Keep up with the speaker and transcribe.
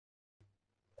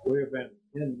We have been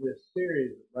in this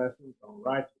series of lessons on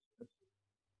righteousness.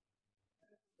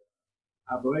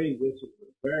 I believe this is a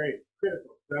very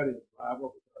critical study of the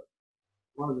Bible because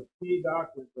one of the key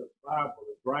doctrines of the Bible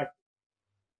is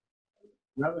righteousness.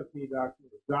 Another key doctrine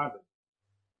is godliness.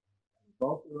 And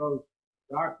both of those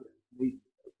doctrines need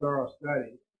a thorough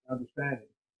study and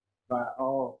understanding by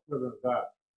all children of God.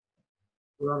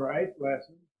 For our eighth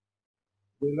lesson,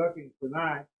 we're looking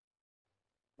tonight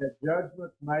at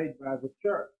judgments made by the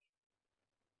church.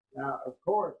 Now, of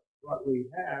course, what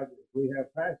we have is we have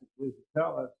passages that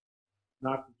tell us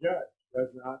not to judge.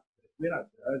 Does not, we not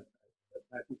judge. That's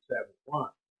Matthew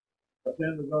 7:1. But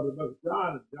then we go to the book of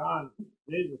John, and John,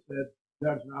 Jesus said,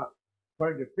 judge not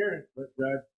according to appearance, but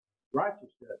judge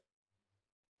righteous judgment.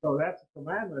 So that's a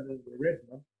commandment in the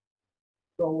original.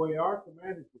 So we are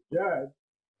commanded to judge,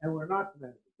 and we're not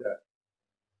commanded to judge.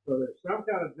 So there's some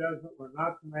kind of judgment we're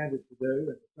not commanded to do,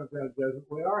 and some kind of judgment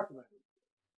we are commanded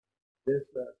to do. This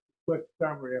quick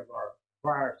summary of our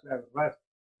prior 7 lessons.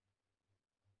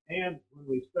 And when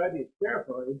we study it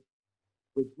carefully,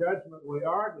 the judgment we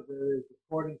are to do is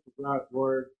according to God's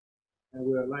word, and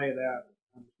we'll lay it out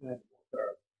and understand it more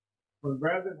thoroughly. When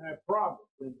brethren have problems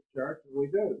in the church, and we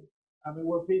do, I mean,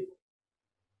 we're people.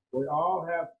 We all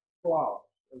have flaws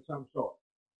of some sort.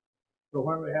 So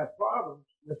when we have problems,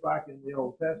 just like in the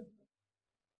Old Testament,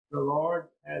 the Lord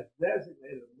has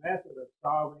designated a method of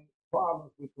solving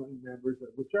problems between members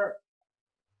of the church.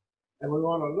 And we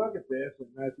want to look at this in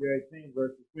Matthew 18,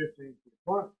 verses 15 through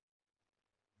 20.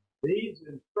 These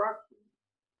instructions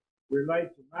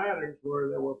relate to matters where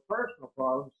there were personal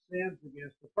problems, sins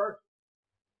against the person.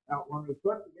 Now, when we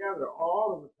put together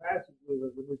all of the passages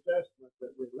of the New Testament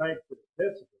that relate to the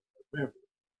discipline of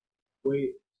members,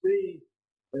 we see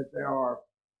that there are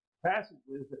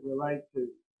passages that relate to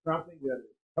something that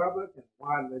is public and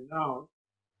widely known,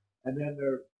 and then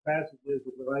there are passages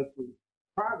that relate to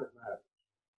private matters.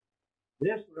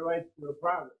 This relates to a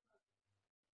private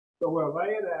matter. So we'll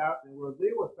lay it out, and we'll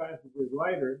deal with passages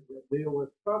later that deal with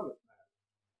public matters.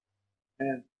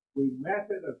 And the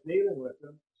method of dealing with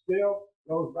them still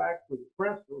goes back to the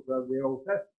principles of the Old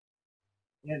Testament.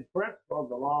 In principle,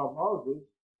 the law of Moses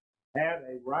had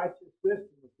a righteous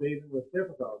system of dealing with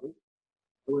difficulties.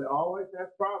 So we always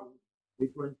have problems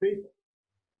between people.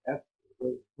 That's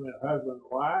between a husband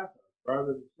and wife, a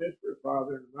brother and sister,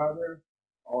 father and mother,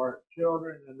 or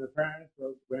children and their parents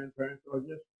or grandparents, or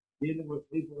just dealing with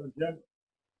people in general,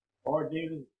 or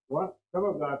dealing with some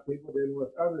of God's people dealing with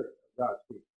other God's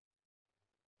people.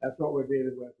 That's what we're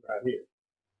dealing with right here.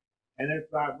 And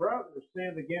if thy brother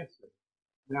sinned against thee.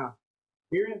 Now,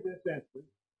 here in this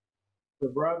instance, the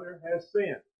brother has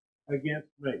sinned against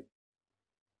me.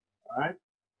 All right?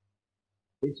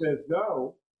 He says,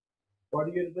 go. What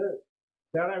are you to do?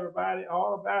 Tell everybody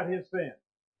all about his sin.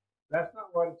 That's not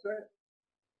what it says.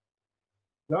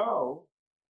 Go,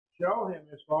 show him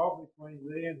his fault between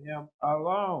thee and him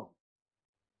alone.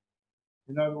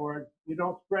 In other words, you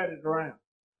don't spread it around.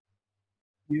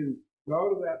 You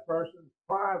go to that person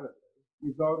privately.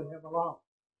 You go to him alone.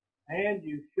 And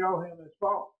you show him his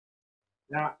fault.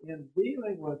 Now, in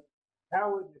dealing with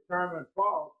how we determine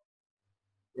fault,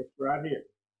 it's right here.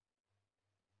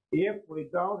 If we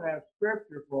don't have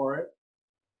scripture for it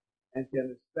and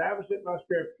can establish it by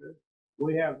scripture,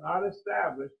 we have not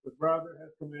established the brother has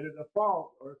committed a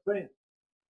fault or a sin.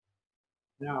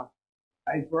 Now,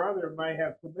 a brother may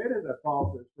have committed a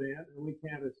fault or sin, and we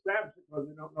can't establish it because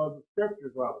we don't know the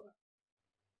scriptures well enough.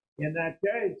 In that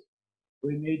case,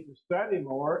 we need to study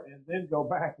more and then go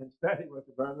back and study with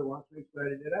the brother once we've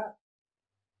studied it out.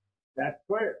 That's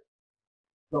clear.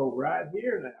 So right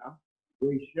here now,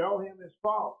 we show him his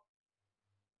fault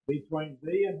between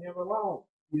thee and him alone.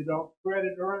 You don't spread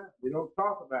it around. You don't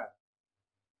talk about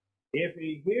it. If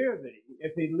he hear thee,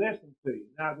 if he listens to you.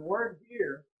 Now, the word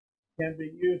hear can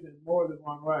be used in more than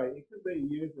one way. It could be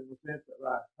used in the sense that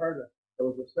I heard there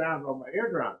was a sound on my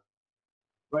eardrum.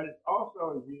 But it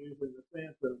also is used in the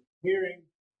sense of hearing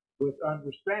with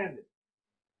understanding.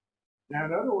 Now,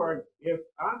 in other words, if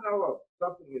I know of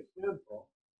something is sinful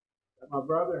that my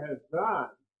brother has done,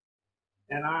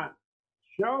 and I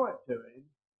show it to him,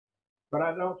 but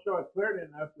I don't show it clearly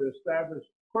enough to establish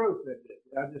proof that it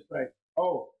is. I just say,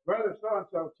 oh, brother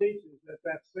so-and-so teaches that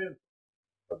that's sinful.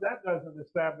 But that doesn't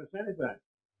establish anything.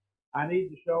 I need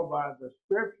to show by the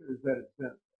scriptures that it's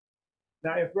sinful.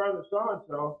 Now, if brother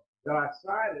so-and-so that I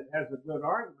cited has a good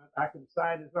argument, I can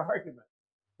cite his argument,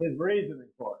 his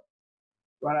reasoning for it.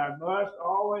 But I must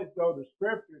always go to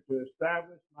scripture to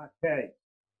establish my case.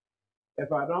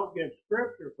 If I don't get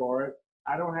scripture for it,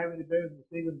 I don't have any business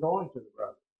even going to the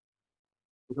brother.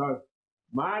 Because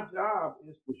my job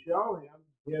is to show him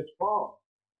his fault.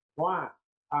 Why?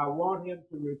 I want him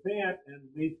to repent and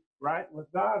be right with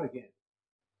God again.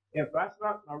 If that's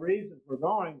not my reason for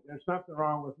going, there's something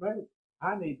wrong with me.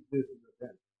 I need to do some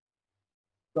repentance.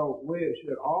 So we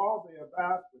should all be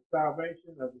about the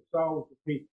salvation of the souls of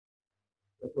people.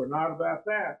 If we're not about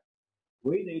that,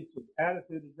 we need some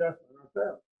attitude adjustment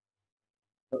ourselves.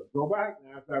 But go back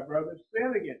now. If our brother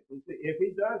sin against me, if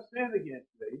he does sin against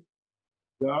me,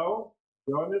 go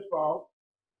him his fault.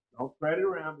 Don't spread it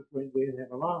around between thee and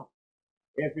him alone.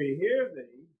 If he hear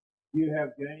thee, you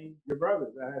have gained your brother.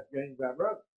 Thou hast gained thy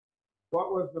brother.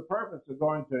 What was the purpose of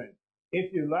going to him?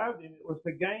 If you loved him, it was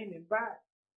to gain him back,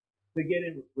 to get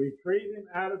him, retrieve him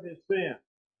out of his sin,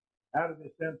 out of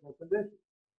his sinful condition.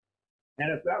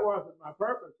 And if that wasn't my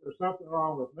purpose, there's something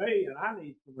wrong with me, and I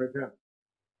need some repentance.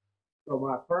 So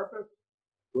my purpose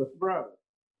was brother.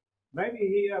 Maybe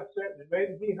he upset me.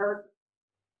 Maybe he hurt me.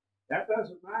 That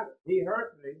doesn't matter. He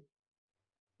hurt me.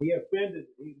 He offended.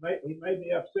 He made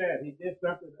me upset. He did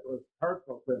something that was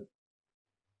hurtful to me.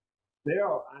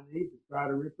 Still, I need to try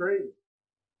to retrieve him.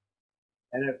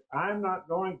 And if I'm not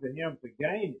going to him to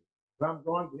gain him, if I'm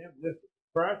going to him just to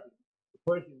crush him, to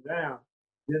push him down,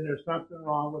 then there's something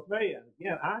wrong with me. And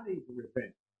again, I need to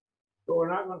repent. So we're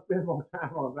not going to spend more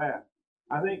time on that.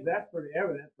 I think that's pretty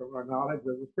evident from our knowledge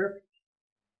of the scriptures.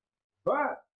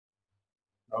 But,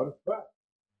 notice but,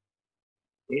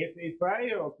 if he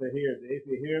fails to hear thee, if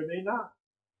he hear thee not,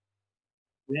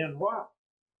 then what?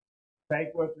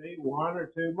 Take with thee one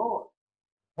or two more.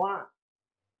 Why?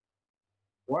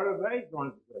 What are they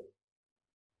going to do?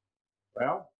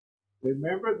 Well,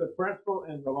 remember the principle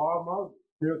in the law of Moses,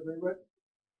 2 or 3 witnesses.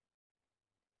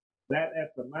 That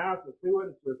at the mouth of 2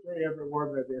 witnesses or 3, every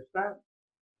word may be established.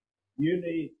 You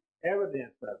need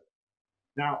evidence of it.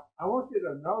 Now, I want you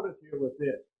to notice here with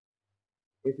this.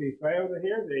 If he fail to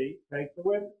hear thee, take the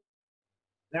witness.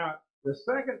 Now, the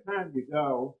second time you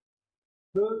go,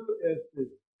 who is to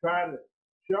try to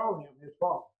show him his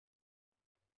fault?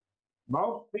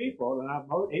 Most people,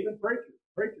 and even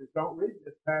preachers don't read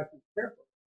this passage carefully.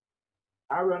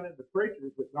 I run into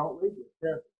preachers that don't read this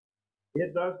carefully.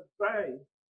 It doesn't say,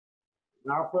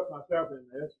 and I'll put myself in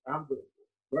this, I'm the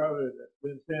brother that's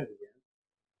been sinned against.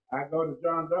 I go to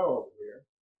John Doe over here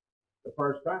the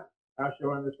first time. I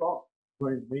show him his fault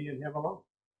between me and him alone.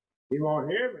 He won't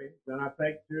hear me, then I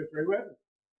take 2 or 3 witnesses.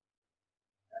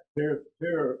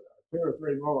 Two or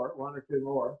three more, 1 or 2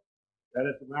 more, that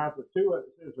at the mouth of 2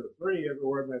 witnesses or 3, every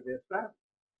word may be established.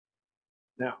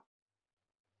 Now,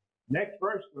 next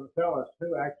verse is going to tell us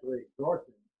who actually exhorts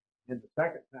him in the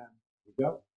second time you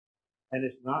go. And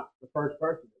it's not the first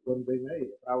person. It wouldn't be me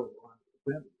if I was the one that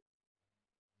offended him.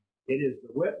 It is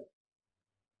the witness.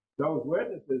 Those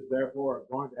witnesses, therefore,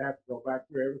 are going to have to go back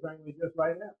through everything we just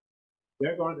laid out.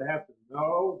 They're going to have to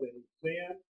know that he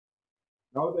sinned,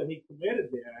 know that he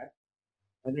committed the act,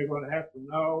 and they're going to have to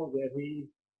know that he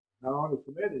not only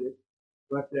committed it,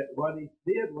 but that what he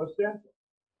did was sinful.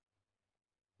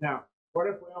 Now, what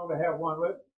if we only have one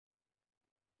witness?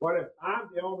 What if I'm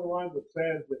the only one that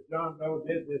says that John Doe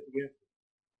did this against me?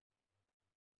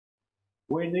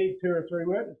 We need 2 or 3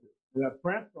 witnesses. The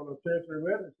principle of 2 or 3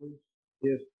 witnesses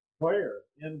is clear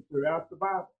throughout the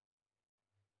Bible.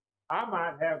 I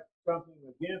might have something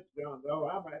against John Doe.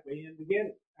 I might be in to get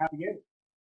it, out to get it.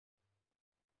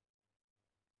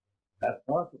 That's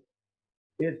possible.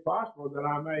 It's possible that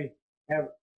I may have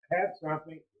had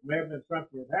something, may have been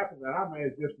something that happened that I may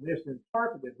have just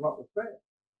misinterpreted what was said.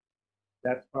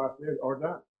 That's possible or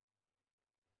done.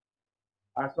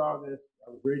 I saw this,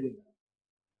 I was reading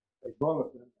a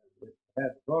bulletin, it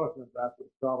had bulletins about this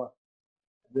fellow,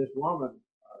 and this woman,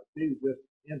 she was just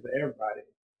into everybody's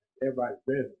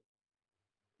business.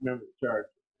 Remember the church.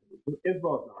 It's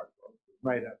both an article, it's a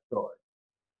made up story.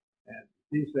 And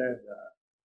she said,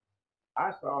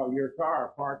 I saw your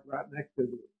car parked right next to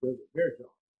the beer joint.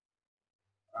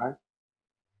 Right?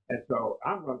 And so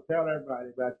I'm going to tell everybody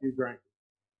about you drinking.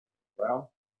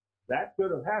 Well, that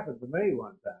could have happened to me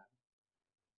one time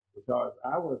because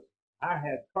I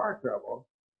had car trouble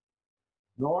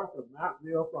north of Mountain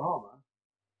View, Oklahoma,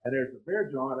 and there's a beer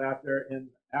joint out there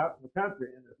out in the country,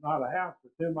 and there's not a house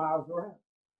for 2 miles around.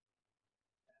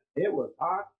 It was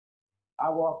hot. I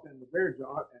walked in the beer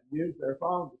joint and used their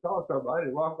phone to call somebody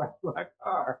to walk back to my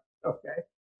car. Okay.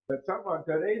 But someone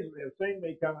could easily have seen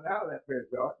me coming out of that beer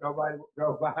joint. Nobody would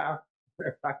go by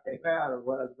if I came out or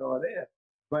what I was going in.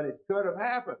 But it could have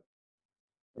happened.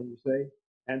 And you see?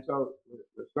 And so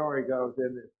the story goes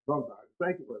in this bulletin. I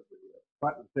think it was the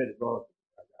Putnam City Bulletin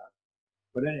I got.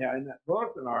 But anyhow, in that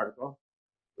bulletin article,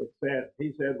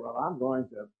 he said, well, I'm going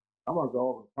to go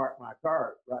over and park my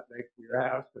car right next to your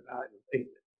house tonight and leave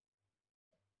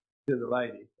it to the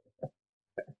lady.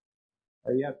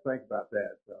 You have to think about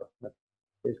that. So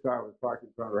his car was parked in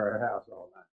front of our house all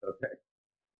night. Okay.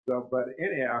 So, but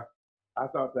anyhow, I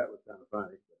thought that was kind of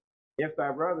funny. If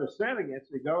thy brother sin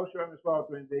against thee, go show him his fault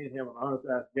between thee and him, and honor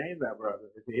thou gain thy brother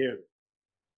if he hear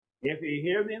thee. If he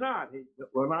hear thee not, he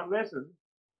will not listen.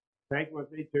 Take with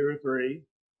thee two or three,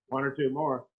 one or two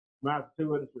more. Mouth two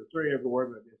witnesses or three, every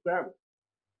word may be established.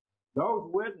 Those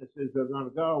witnesses that are going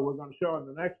to go, we're going to show in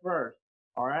the next verse,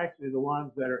 are actually the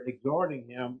ones that are exhorting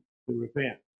him to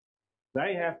repent.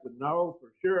 They have to know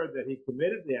for sure that he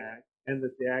committed the act and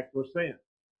that the act was sin.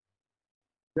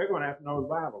 They're going to have to know the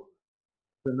Bible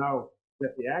to know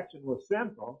that the action was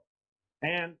sinful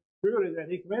and truly that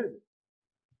he committed it.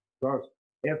 Because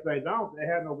if they don't, they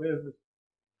have no business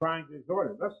trying to exhort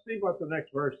him. Let's see what the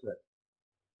next verse says.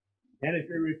 And if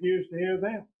you refuse to hear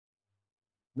them,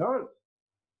 notice,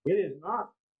 it is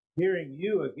not hearing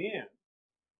you again,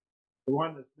 the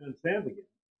one that's been sinned against,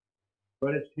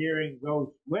 but it's hearing those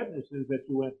witnesses that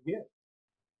you went to get,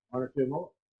 one or two more.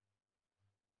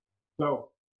 So,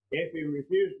 if you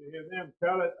refuse to hear them,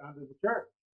 tell it unto the church.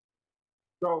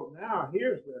 So now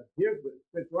here's the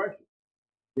situation.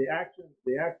 The action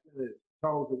is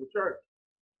told to the church.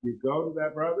 You go to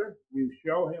that brother, you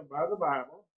show him by the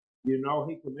Bible, you know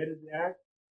he committed the act,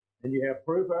 and you have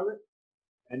proof of it,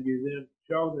 and you then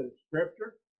show that it's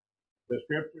Scripture. The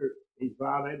Scripture, he's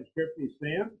violated Scripture, he's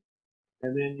sinned,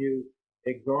 and then you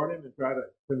exhort him and try to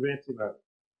convince him of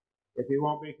it. If he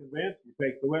won't be convinced, you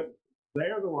take the witnesses.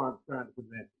 They're the ones trying to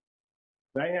convince him.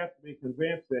 They have to be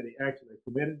convinced that he actually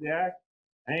committed the act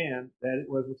and that it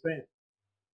was a sin.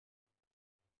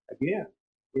 Again,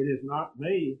 it is not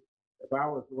me, if I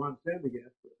was the one sinned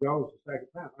against, that goes the second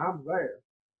time. I'm there,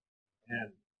 and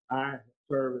I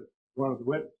serve as one of the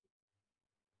witnesses.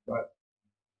 But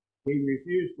he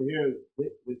refused to hear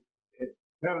it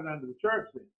telling unto the church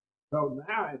then. So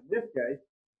now, in this case,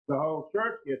 the whole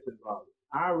church gets involved.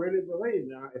 I really believe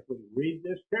now, if we read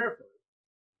this carefully,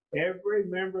 every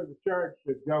member of the church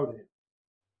should go to him.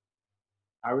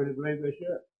 I really believe they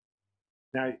should.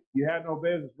 Now, you have no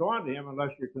business going to him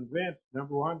unless you're convinced,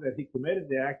 number one, that he committed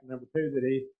the act, and number two,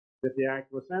 that the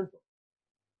act was sinful.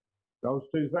 Those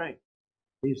two things.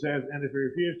 He says, and if he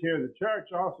refused to hear the church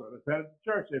also, the head of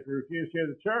the church, if he refused to hear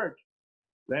the church,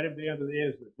 let him be under the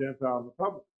ears of the Gentiles and the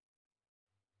public.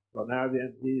 So now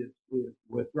then he is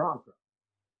withdrawn from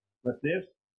it. But this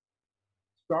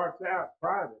starts out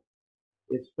private.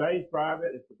 It stays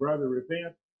private. If the brother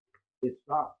repents, it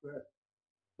stops there.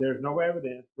 There's no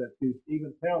evidence that you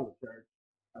even tell the church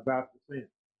about the sin.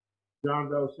 John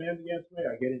Doe sinned against me.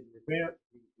 I get him to repent.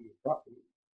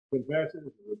 He confesses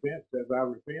and repents, says, I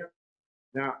repent.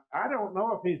 Now, I don't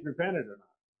know if he's repented or not.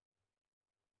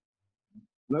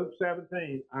 Luke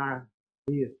 17,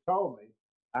 he has told me,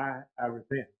 I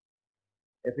repent.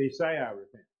 If he say I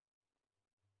repent.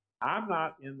 I'm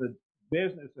not in the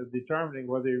business of determining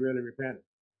whether he really repented.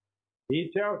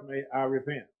 He tells me, I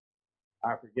repent.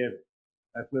 I forgive him.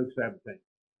 That's Luke 17.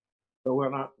 So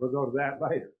we'll go to that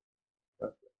later.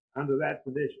 But under that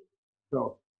condition.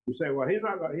 So you say, well, he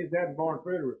hasn't born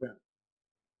fruit of repentance.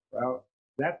 Well,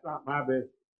 that's not my business.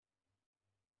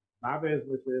 My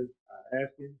business is I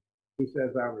ask him, he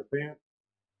says I repent,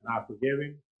 and I forgive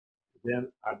him, and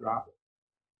then I drop it.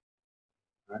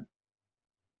 Right?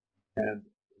 And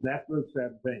that's Luke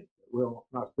 17. We'll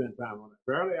not spend time on it.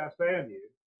 Verily I say unto you,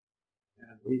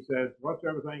 and he says,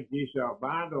 whatsoever things ye shall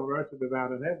bind on earth shall be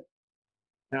bound in heaven.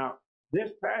 Now,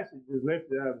 this passage is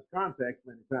lifted out of its context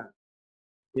many times.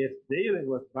 It's dealing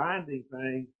with binding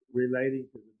things relating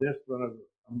to the discipline of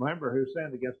a member who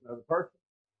sinned against another person.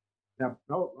 Now,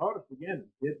 notice again,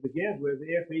 it begins with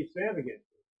if he sinned against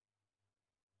it.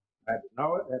 I had to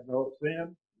know it, had to know it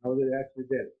sinned, know that he actually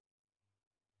did it.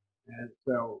 And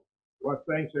so, what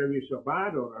things soever you shall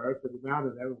bind on earth shall be bound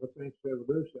in heaven, what things soever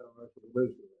loose on earth shall be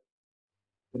loosed in heaven.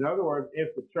 In other words,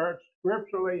 if the church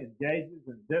scripturally engages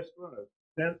in discipline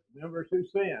of members who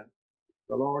sin,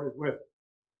 the Lord is with them.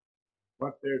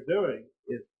 What they're doing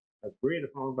is agreed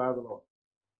upon by the Lord.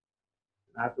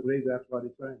 And I believe that's what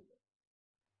he's saying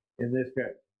in this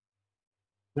case.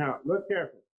 Now, look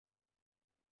carefully.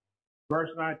 Verse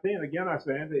 19, again I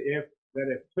say,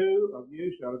 if two of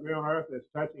you shall agree on earth as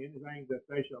touching anything that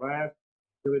they shall ask,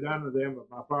 to be done to them of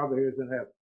my Father who is in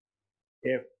heaven.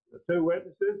 If the two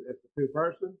witnesses, if the two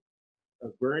persons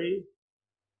agree,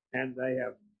 and they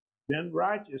have been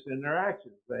righteous in their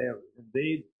actions, they have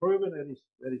indeed proven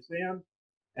that he sinned,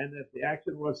 and that the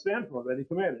action was sinful that he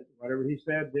committed, whatever he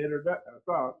said, did, or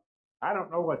thought. I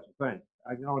don't know what you think.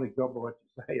 I can only go by what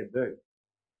you say and do.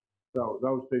 So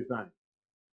those two things.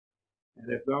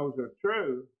 And if those are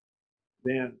true,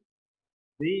 then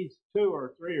these two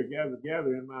or three are gathered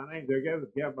together in my name, they're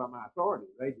gathered together by my authority.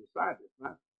 They decide this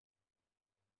matter.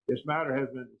 This matter has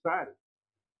been decided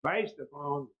based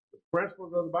upon the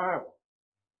principles of the Bible,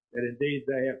 that indeed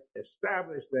they have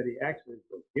established that he actually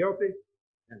was guilty,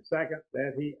 and second,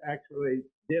 that he actually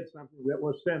did something that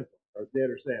was sinful, or did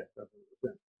or said something that was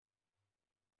sinful.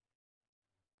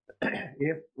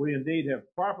 If we indeed have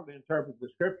properly interpreted the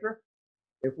scripture,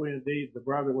 if we indeed, the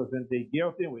brother was indeed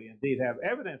guilty, and we indeed have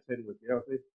evidence that he was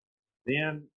guilty,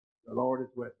 then the Lord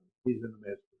is with him. He's in the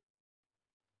midst of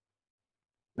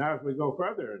it. Now, as we go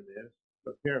further in this,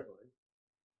 look carefully,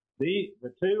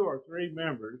 the two or three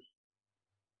members,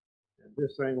 and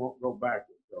this thing won't go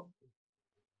backwards on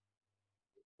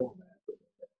me.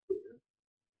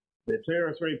 The two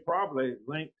or three probably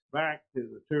links back to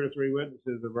the two or three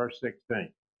witnesses of verse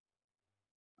 16.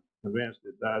 Convinced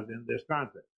it does in this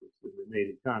context. It's the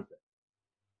immediate context.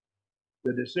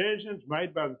 The decisions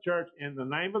made by the church in the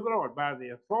name of the Lord, by the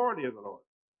authority of the Lord.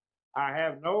 I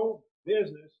have no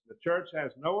business, the church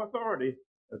has no authority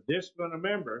to discipline a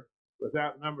member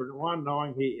without, number one,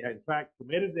 knowing he in fact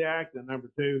committed the act, and number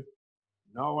two,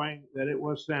 knowing that it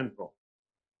was sinful,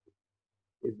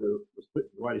 either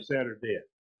what he said or did.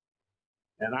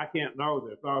 And I can't know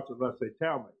their thoughts unless they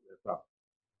tell me their thoughts.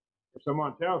 If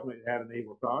someone tells me they had an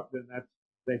evil thought, then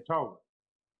they've told me,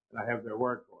 and I have their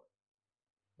word for it.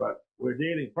 But we're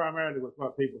dealing primarily with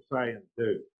what people say and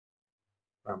do.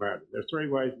 Primarily, there's three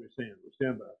ways we sin. We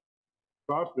sin by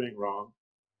thoughts being wrong,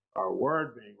 our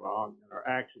word being wrong, and our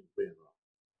actions being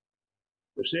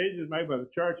wrong. Decisions made by the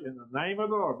church in the name of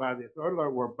the Lord, by the authority of the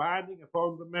Lord, were binding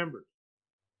upon the members.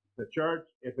 The church,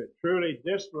 if it truly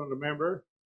disciplined a member,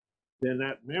 then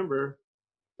that member,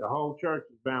 the whole church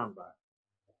is bound by it.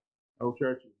 The whole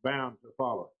church is bound to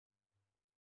follow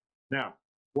it. Now,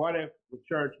 what if the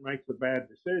church makes a bad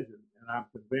decision, and I'm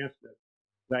convinced that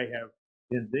they have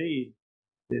indeed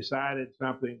decided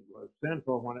something was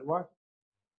sinful when it wasn't?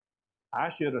 I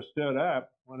should have stood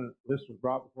up when this was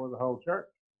brought before the whole church.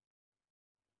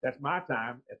 That's my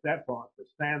time at that point to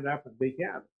stand up and be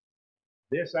counted.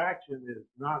 This action is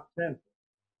not sinful.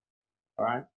 All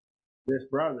right? This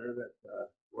brother that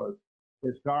was,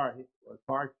 his car was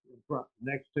parked in front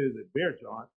next to the beer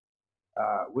joint.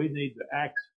 We need to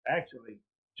actually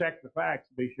check the facts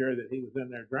to be sure that he was in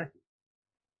there drinking.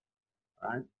 All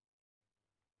right?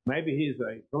 Maybe he's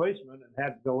a policeman and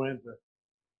had to go in to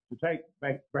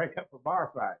break up a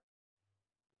bar fight.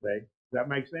 See? Does that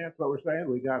make sense what we're saying?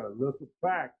 We got to look at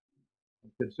facts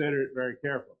and consider it very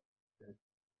carefully. Okay?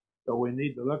 So we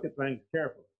need to look at things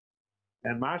carefully.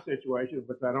 And my situation,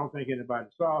 which I don't think anybody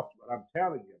saw, but I'm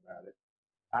telling you about it,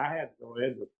 I had to go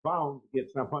in with the phone to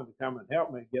get someone to come and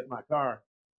help me get my car,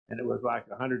 and it was like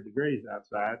 100 degrees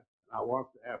outside, and I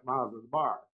walked a half mile to the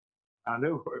bar. I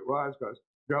knew where it was because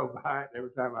I drove by it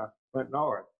every time I went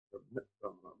north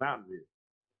from Mountain View.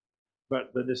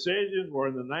 But the decisions were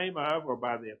in the name of or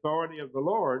by the authority of the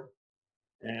Lord,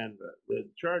 and the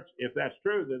church, if that's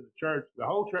true, then the church, the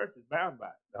whole church is bound by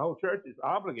it. The whole church is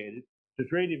obligated to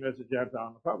treat him as a Gentile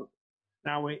and a publican.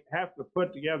 Now we have to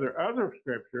put together other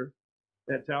scripture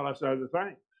that tell us other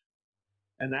things,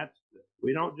 and that's,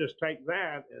 we don't just take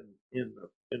that in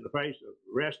the face of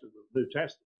the rest of the New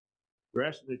Testament. The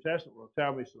rest of the New Testament will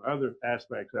tell me some other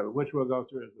aspects of it, which we'll go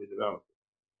through as we develop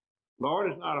it. The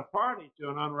Lord is not a party to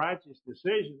an unrighteous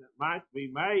decision that might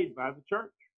be made by the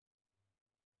church.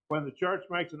 When the church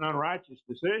makes an unrighteous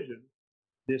decision,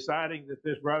 deciding that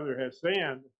this brother has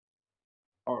sinned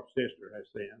or sister has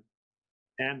sinned,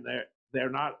 and they're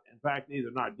not, in fact,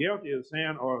 either not guilty of the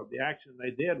sin or the action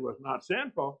they did was not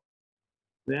sinful,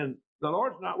 then the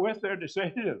Lord's not with their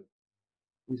decision.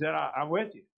 He said, I'm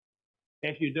with you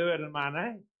if you do it in my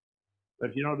name.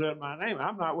 But if you don't do it in my name,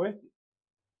 I'm not with you.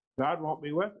 God won't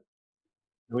be with us.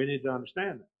 We need to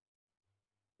understand that.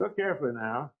 Look carefully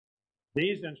now.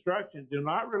 These instructions do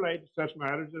not relate to such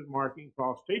matters as marking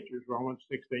false teachers, Romans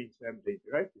 16, 17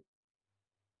 through 18,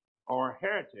 or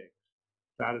heretics,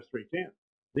 Titus 3:10.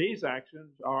 These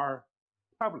actions are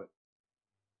public.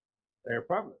 They're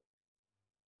public.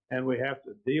 And we have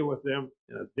to deal with them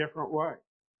in a different way.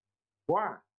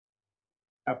 Why?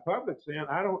 A public sin,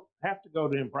 I don't have to go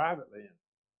to him privately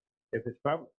if it's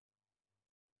public.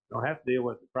 I don't have to deal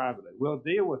with it privately. We'll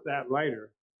deal with that later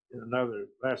in another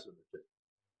lesson or two.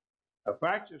 A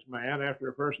factious man, after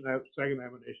a first and second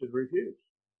admonition, refused.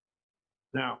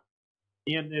 Now,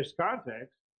 in this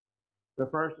context, the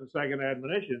first and second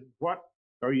admonition, what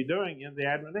are you doing in the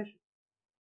admonition?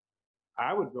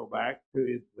 I would go back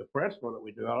to the principle that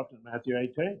we developed in Matthew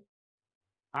 18.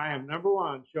 I am, number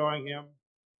one, showing him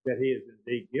that he is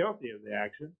indeed guilty of the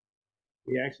action.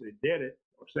 He actually did it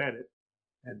or said it.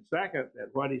 And second, that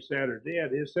what he said or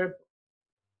did is sinful.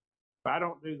 If I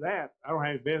don't do that, I don't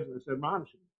have business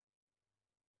admonishing.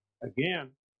 Again,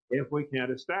 if we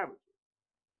can't establish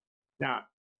it. Now,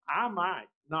 I might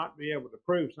not be able to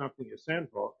prove something is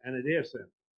sinful, and it is sinful.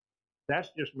 That's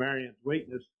just Marion's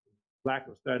weakness, lack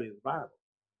of study of the Bible.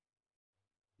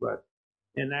 But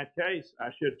in that case,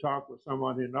 I should talk with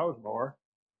someone who knows more,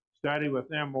 study with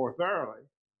them more thoroughly,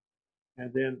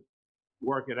 and then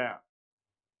work it out.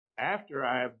 After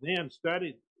I have then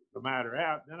studied the matter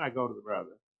out, then I go to the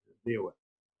brother and deal with it.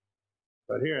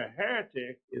 But here, a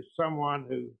heretic is someone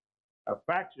who, a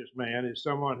factious man is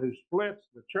someone who splits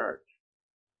the church.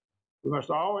 We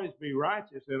must always be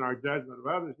righteous in our judgment of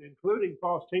others, including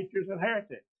false teachers and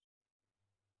heretics.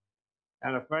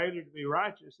 And a failure to be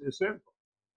righteous is sinful.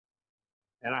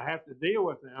 And I have to deal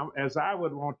with them as I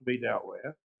would want to be dealt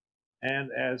with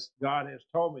and as God has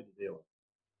told me to deal with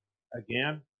them.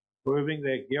 Again, proving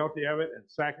they're guilty of it, and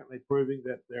secondly, proving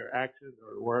that their actions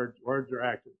or words or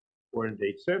actions were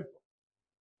indeed sinful.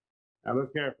 Now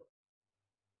look carefully.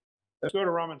 Let's go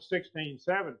to Romans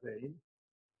 16:17.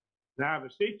 Now I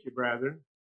beseech you, brethren,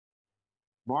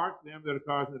 mark them that are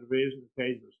causing division,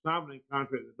 occasion of stumbling,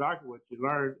 contrary to the doctrine which you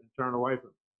learned, and turn away from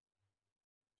it.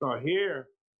 So here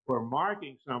we're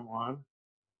marking someone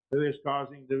who is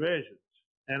causing divisions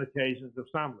and occasions of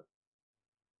stumbling.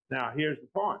 Now here's the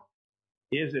point.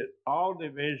 Is it all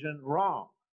division wrong?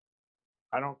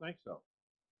 I don't think so.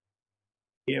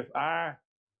 If I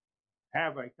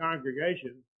have a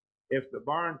congregation, if the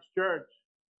Barnes Church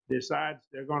decides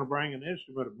they're going to bring an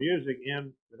instrument of music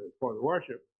in for the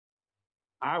worship,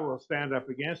 I will stand up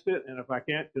against it, and if I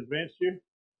can't convince you,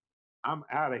 I'm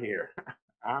out of here.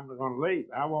 I'm going to leave.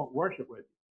 I won't worship with you.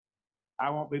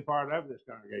 I won't be part of this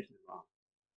congregation any longer.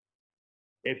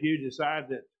 If you decide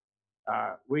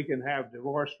that we can have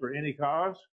divorce for any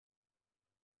cause,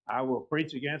 I will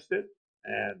preach against it,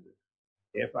 and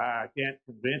if I can't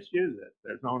convince you that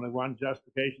there's only one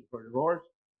justification for divorce,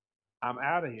 I'm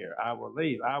out of here. I will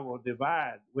leave. I will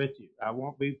divide with you. I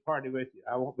won't be party with you.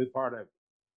 I won't be part of it.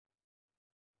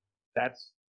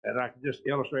 And I can just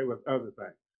illustrate with other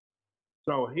things.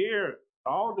 So here,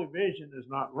 all division is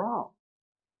not wrong.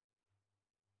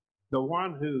 The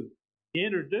one who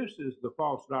introduces the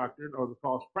false doctrine or the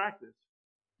false practice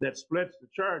that splits the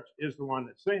church is the one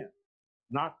that sins,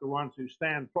 not the ones who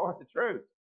stand for the truth.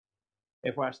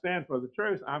 If I stand for the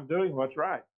truth, I'm doing what's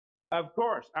right. Of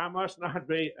course, I must not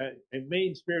be a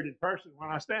mean-spirited person when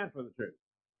I stand for the truth.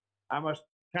 I must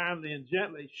kindly and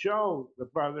gently show the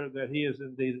brother that he is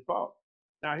indeed at fault.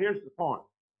 Now, here's the point.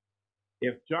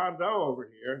 If John Doe over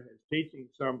here is teaching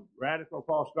some radical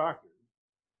false doctrine,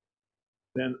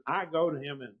 then I go to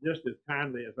him and just as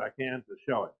kindly as I can to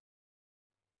show it.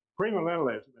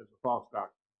 Premillennialism is a false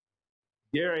doctrine.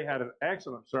 Gary had an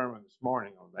excellent sermon this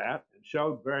morning on that and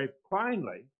showed very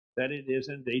plainly that it is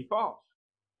indeed false.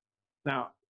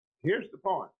 Now, here's the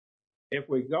point. If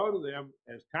we go to them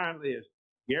as kindly as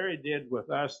Gary did with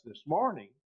us this morning,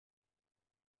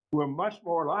 we're much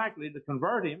more likely to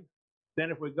convert him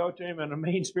than if we go to him in a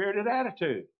mean-spirited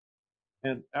attitude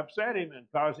and upset him and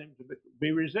cause him to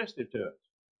be resistive to us.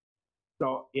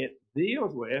 So it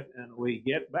deals with, and we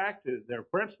get back to their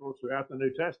principles throughout the New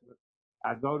Testament.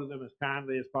 I go to them as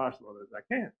kindly as possible as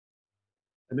I can.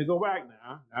 Let me go back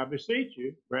now. I beseech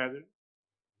you, brethren,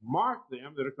 mark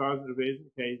them that are causing division,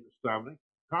 occasion of stumbling,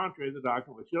 contrary to the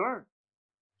doctrine which you learned.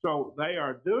 So they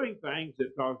are doing things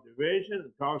that cause division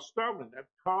and cause stumbling, that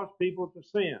cause people to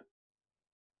sin.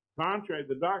 Contrary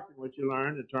to the doctrine which you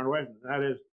learned and turn away from it. That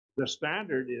is, the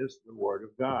standard is the Word of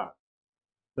God.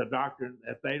 The doctrine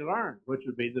that they learned, which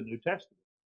would be the New Testament.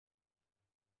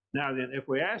 Now then, if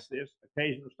we ask this,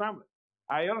 occasion of stumbling,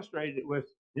 I illustrated it with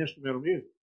instrumental music.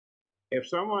 If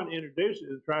someone introduces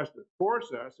and tries to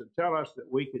force us and tell us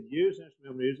that we can use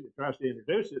instrumental music and tries to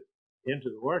introduce it into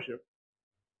the worship,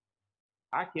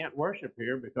 I can't worship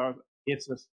here because it's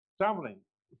a stumbling.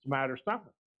 It's a matter of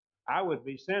stumbling. I would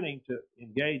be sinning to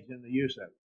engage in the use of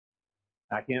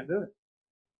it. I can't do it.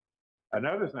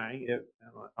 Another thing,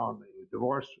 on the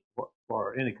divorce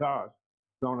for any cause,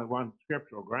 there's only one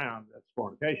scriptural ground, that's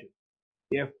fornication.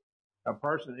 If a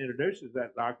person introduces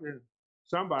that doctrine,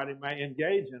 somebody may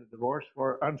engage in a divorce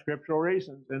for unscriptural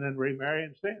reasons and then remarry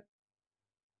in sin.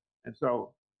 And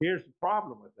so here's the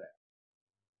problem with that.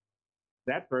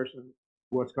 That person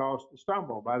was caused to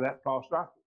stumble by that false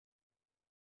doctrine.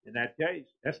 In that case,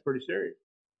 that's pretty serious.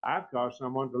 I've caused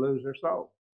someone to lose their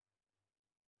soul.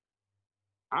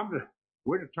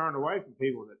 We're to turn away from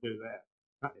people that do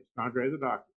that. It's contrary to the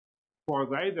doctrine. For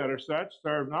they that are such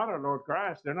serve not our Lord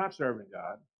Christ. They're not serving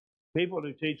God. People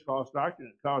who teach false doctrine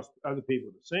and cause other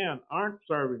people to sin aren't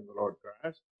serving the Lord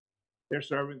Christ. They're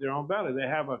serving their own belly. They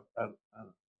have a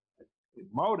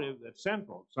motive that's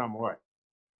sinful in some way.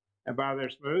 And by their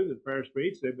smooth and fair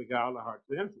speech, they beguile the hearts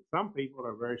of the innocent. Some people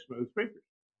are very smooth speakers.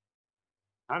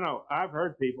 I know I've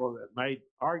heard people that made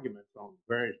arguments on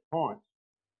various points,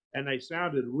 and they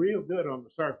sounded real good on the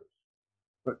surface.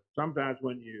 But sometimes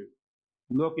when you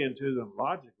look into them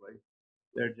logically,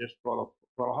 they're just full of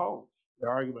holes. The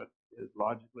argument is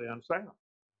logically unsound.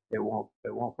 It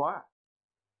won't fly.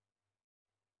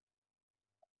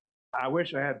 I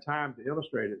wish I had time to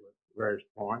illustrate it with various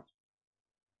points.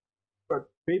 But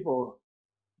people,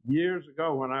 years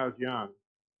ago when I was young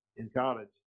in college,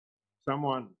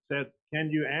 someone said, "Can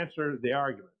you answer the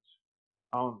arguments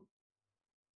on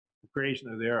the creation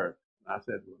of the earth?" And I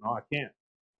said, "Well, no, I can't."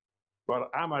 "Well,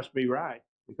 I must be right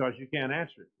because you can't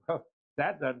answer it." Well,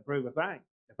 that doesn't prove a thing.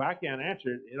 If I can't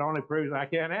answer it, it only proves I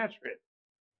can't answer it.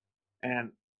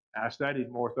 And I studied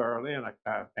more thoroughly, and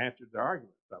I answered the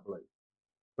arguments, I believe.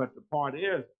 But the point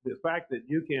is, the fact that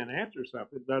you can't answer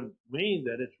something doesn't mean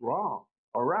that it's wrong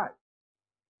or right.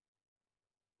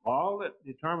 All that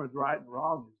determines right and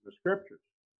wrong is the scriptures,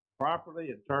 properly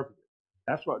interpreted.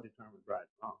 That's what determines right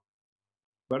and wrong.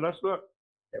 But let's look.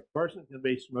 If a person can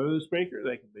be smooth speaker,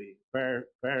 they can be fair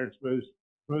and smooth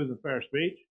and fair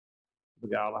speech,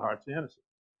 beguile the hearts of the innocent.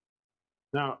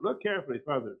 Now, look carefully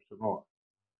further some more.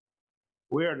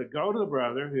 We are to go to the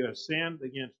brother who has sinned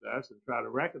against us and try to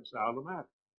reconcile the matter.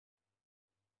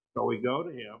 So we go to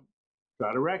him,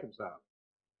 try to reconcile.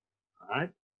 All right?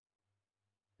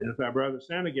 And if thy brother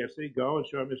sin against thee, go and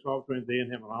show him his fault between thee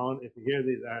and him alone. If he hear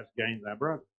thee, thou hast gained thy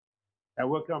brother. And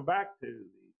we'll come back to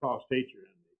the false teacher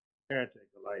and the heretic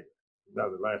later,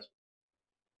 another lesson.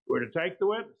 We're to take the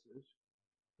witnesses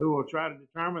who will try to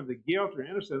determine the guilt or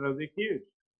innocence of the accused.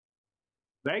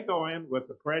 They go in with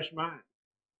a fresh mind,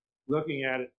 looking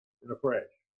at it in a fresh.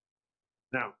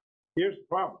 Now, here's the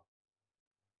problem.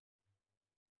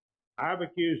 I've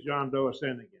accused John Doe of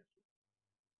sinning against me.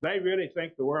 They really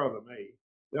think the world of me.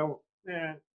 They'll,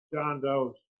 John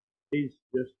Doe's, he's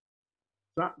just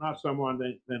not someone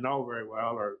they know very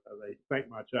well or they think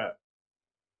much of.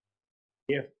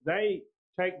 If they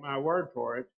take my word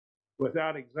for it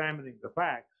without examining the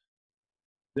facts,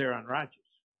 they're unrighteous.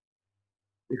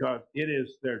 Because it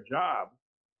is their job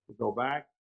to go back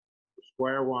to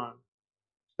square one,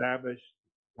 establish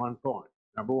one point.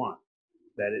 Number one,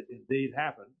 that it indeed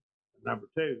happened. And number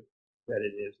two, that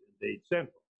it is indeed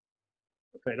sinful.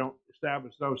 If they don't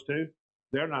establish those two,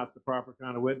 they're not the proper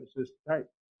kind of witnesses to take.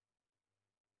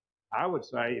 I would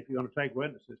say if you're going to take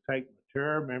witnesses, take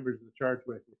mature members of the church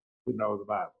with you who know the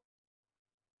Bible.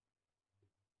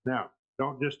 Now,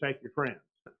 don't just take your friends.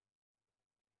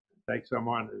 Take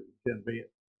someone who can be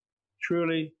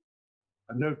truly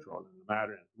a neutral in the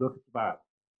matter and look at the Bible.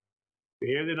 If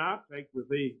you hear thee not, take with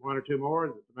thee one or two more,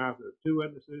 that the mouth of two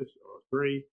witnesses or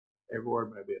three, every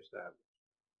word may be established.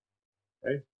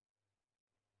 Okay?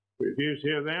 Refuse to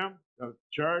hear them, go to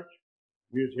church.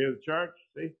 Refuse to hear the church.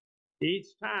 See, each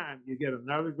time you get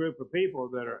another group of people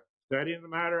that are studying the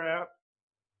matter out,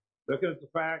 looking at the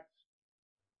facts,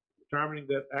 determining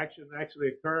that action actually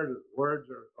occurred, that words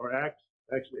or acts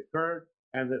actually occurred,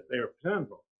 and that they are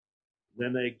sinful.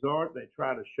 Then they exhort, they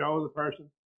try to show the person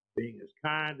being as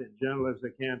kind and gentle as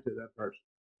they can to that person.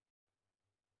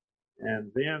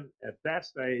 And then at that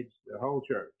stage, the whole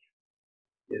church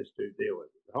is to deal with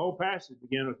it. The whole passage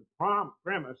begins with the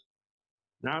premise.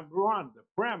 Number one, the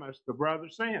premise, the brother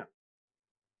sinned.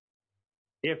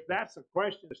 If that's a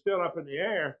question that's still up in the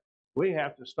air, we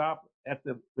have to stop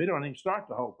we don't even start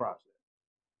the whole process.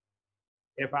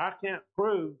 If I can't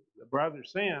prove the brother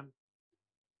sinned,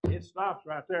 it stops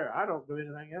right there. I don't do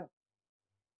anything else.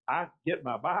 I get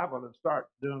my Bible and start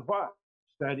doing what?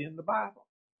 Studying the Bible.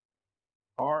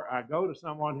 Or I go to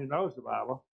someone who knows the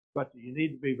Bible, but you need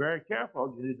to be very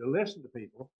careful. You need to listen to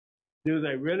people. Do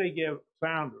they really give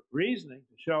sound reasoning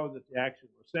to show that the action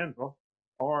was sinful,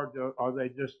 or are they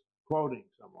just quoting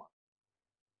someone?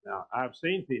 Now, I've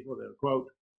seen people that quote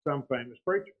some famous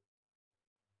preacher.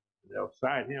 They'll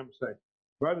cite him and say,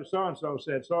 Brother so-and-so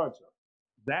said so-and-so.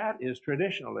 That is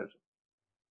traditionalism.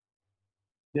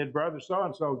 Did Brother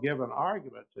so-and-so give an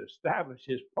argument to establish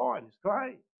his point, his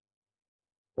claim?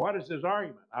 What is his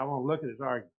argument? I want to look at his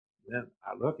argument. Then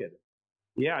I look at it.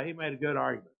 Yeah, he made a good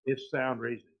argument. It's sound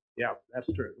reasoning. Yeah,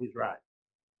 that's true. He's right.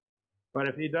 But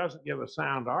if he doesn't give a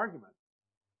sound argument,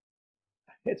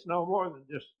 it's no more than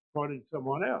just quoting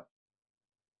someone else.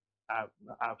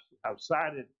 I've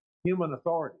cited human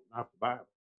authority, not the Bible.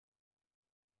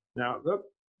 Now, look,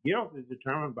 guilt is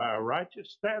determined by a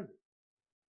righteous standard.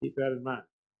 Keep that in mind.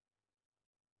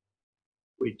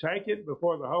 We take it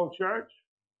before the whole church,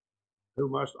 who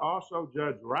must also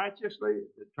judge righteously,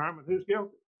 determine who's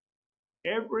guilty.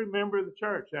 Every member of the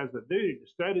church has a duty to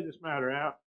study this matter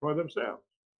out for themselves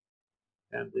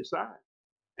and decide.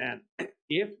 And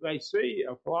if they see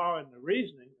a flaw in the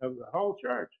reasoning of the whole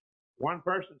church, one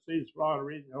person sees a flaw in the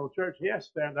reasoning of the whole church, he has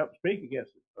to stand up and speak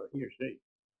against it, or he or she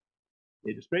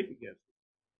need to speak against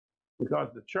it.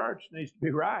 Because the church needs to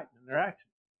be right in their action.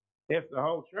 If the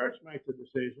whole church makes a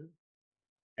decision,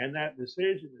 and that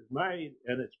decision is made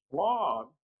and it's flawed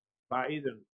by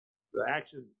either the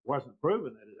action wasn't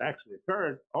proven that it actually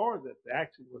occurred or that the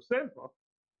action was sinful,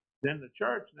 then the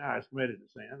church now is committed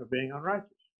to sin of being unrighteous.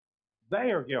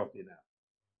 They are guilty now.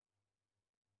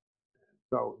 And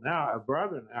so now a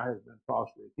brother now has been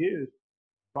falsely accused,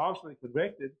 falsely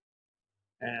convicted,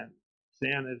 and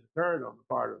sin has occurred on the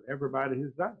part of everybody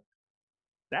who's done it.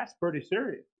 That's pretty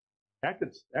serious. That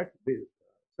could be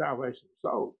salvation of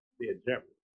souls, be in jeopardy.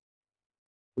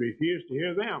 Refuse to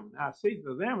hear them. Now, see,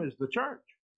 the them is the church.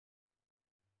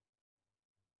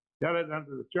 Tell it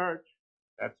unto the church.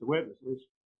 That's the witnesses.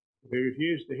 If he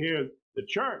refused to hear the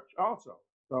church also.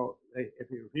 So if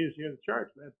he refused to hear the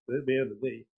church, that'd be unto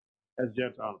thee as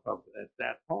Gentile and public at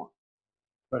that point.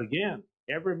 But again,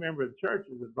 every member of the church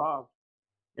is involved.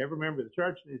 Every member of the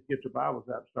church needs to get their Bibles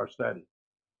out and start studying.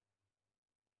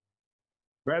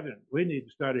 Brethren, we need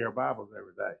to study our Bibles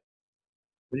every day.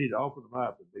 We need to open them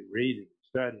up and be reading,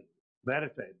 studying,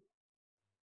 meditating.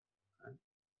 Right?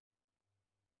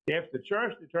 If the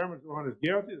church determines one is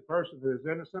guilty, the person who is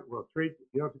innocent will treat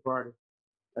the guilty party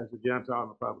as a Gentile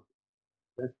and a publican.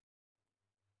 Okay?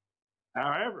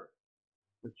 However,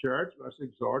 the church must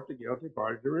exhort the guilty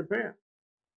party to repent.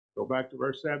 Go back to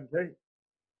verse 17.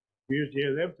 Refuse to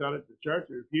hear them, tell it to the church,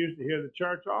 and refuse to hear the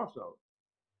church also.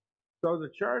 So the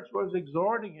church was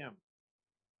exhorting him.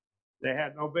 They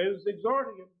had no business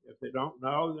exhorting him if they don't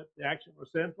know that the action was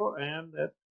sinful and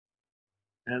that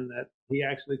he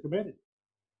actually committed it.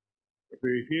 If he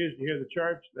refused to hear the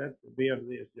church, that would be unto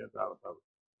thee as Gentile and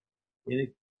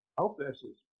publican. I hope this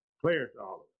is clear to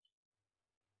all of us.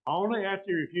 Only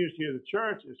after you refuse to hear the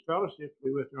church is fellowship to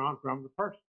be withdrawn from the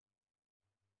person.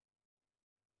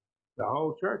 The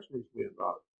whole church needs to be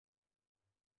involved.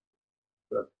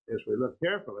 But as we look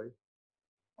carefully,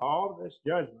 all of this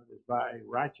judgment is by a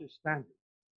righteous standard.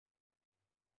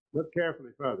 Look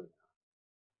carefully further now.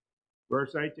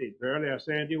 Verse 18, verily I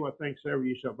say unto you, what things soever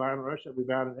you shall bind on earth shall be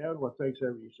bound in heaven, what things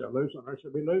soever you shall loose on earth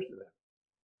shall be loosed in heaven.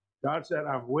 God said,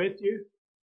 I'm with you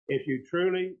if you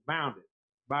truly bound it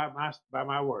by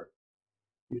my word.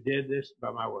 You did this by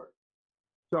my word.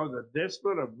 So the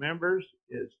discipline of members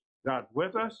is God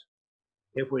with us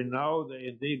if we know they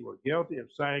indeed were guilty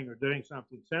of saying or doing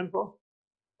something sinful,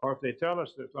 or if they tell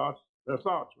us their thoughts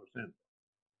were sinful.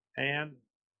 And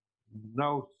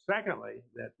know, secondly,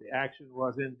 that the action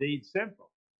was indeed sinful,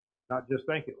 not just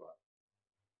think it was.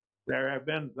 There have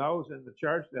been those in the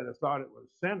church that have thought it was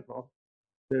sinful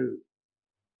to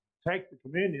take the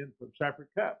communion from separate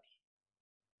cups.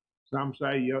 Some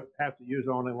say you have to use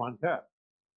only one cup.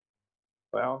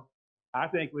 Well, I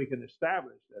think we can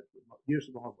establish that the use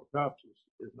of multiple cups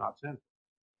is not sinful,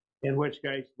 in which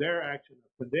case their action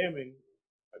of condemning,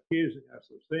 accusing us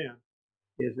of sin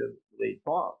is indeed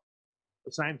false.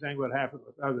 The same thing would happen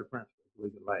with other principles we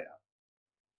can lay out.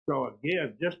 So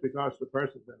again, just because the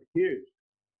person's been accused,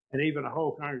 and even a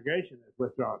whole congregation is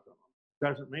withdrawn from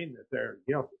them, doesn't mean that they're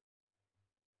guilty.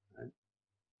 Right?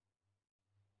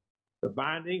 The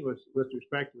binding was with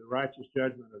respect to the righteous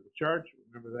judgment of the church.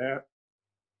 Remember that.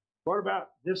 What about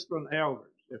discipline elders?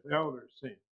 If elders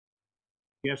sin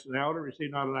against an elder,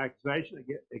 receive not an accusation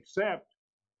except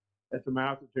at the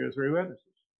mouth of 2 or 3 witnesses.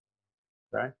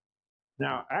 Okay.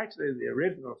 Now, actually, the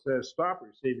original says stop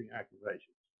receiving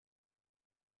accusations.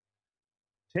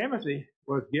 Timothy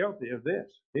was guilty of this.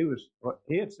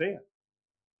 He had sinned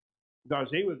because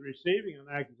he was receiving an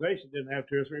accusation, didn't have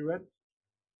 2 or 3 witnesses.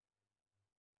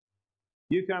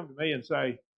 You come to me and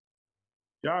say,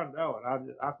 John Doe,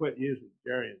 and I quit using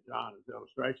Jerry and John as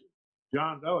illustrations.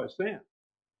 John Doe has sinned.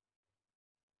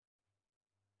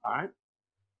 All right.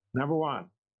 Number one,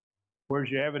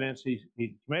 where's your evidence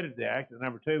he committed the act? And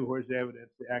number two, where's the evidence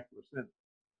the act was sinful?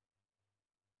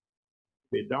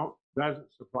 If it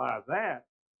doesn't supply that,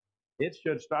 it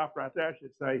should stop right there. It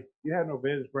should say, you have no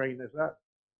business bringing this up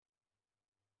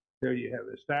until you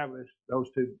have established those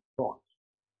 2 points.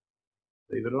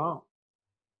 Leave it alone.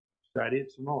 Study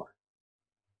it some more.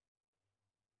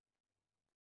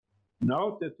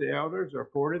 Note that the elders are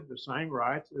afforded the same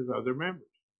rights as other members.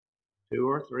 2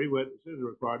 or 3 witnesses are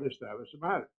required to establish a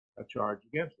matter, a charge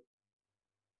against them.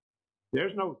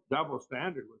 There's no double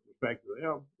standard with respect to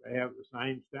them. They have the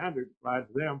same standard applied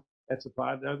to them that's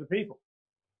applied to other people.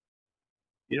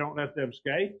 You don't let them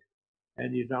skate,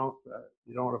 and you don't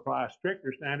apply a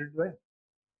stricter standard to them.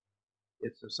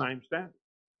 It's the same standard.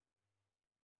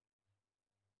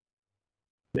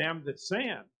 Them that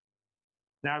sin.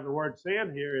 Now, the word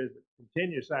sin here is a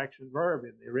continuous action verb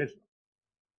in the original.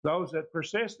 Those that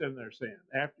persist in their sin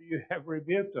after you have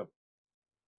rebuked them.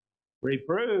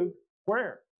 Reprove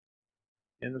where?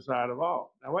 In the sight of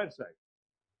all. Now, wait a second.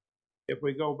 If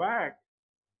we go back,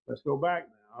 let's go back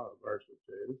now, a verse or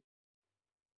two.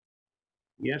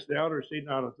 Against the elder, see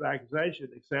not his accusation,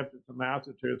 except at the mouth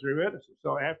of 2 or 3 witnesses.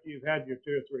 So after you've had your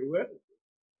 2 or 3 witnesses,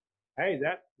 hey,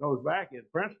 that goes back in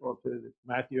principle to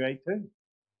Matthew 18.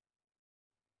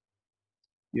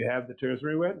 You have the 2 or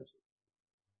 3 witnesses.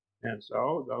 And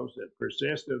so those that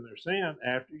persist in their sin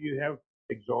after you have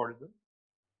exhorted them,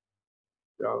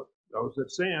 so those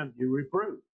that sin, you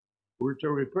reprove. To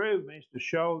reprove means to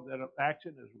show that an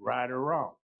action is right or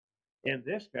wrong. In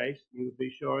this case, you would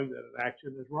be showing that an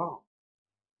action is wrong.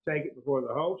 Take it before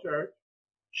the whole church,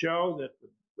 show that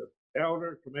the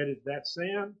elder committed that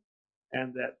sin,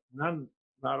 and that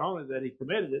not only that he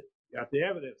committed it, got the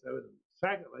evidence of it, and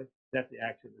secondly, that the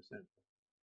action is sinful.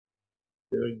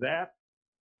 Doing that,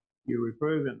 you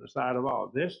reprove in the sight of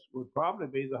all. This would probably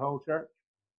be the whole church.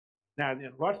 Now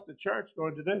then, what's the church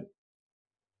going to do?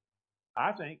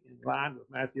 I think in line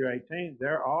with Matthew 18,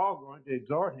 they're all going to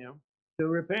exhort him to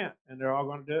repent, and they're all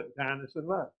going to do it in kindness and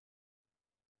love.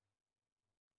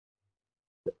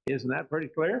 Isn't that pretty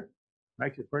clear?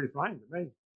 Makes it pretty plain to me.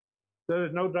 So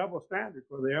there's no double standard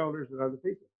for the elders and other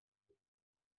people.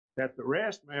 That the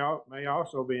rest may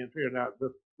also be inferior. Now,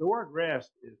 the word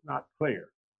rest is not clear.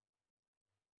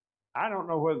 I don't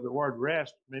know whether the word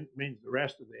rest means the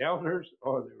rest of the elders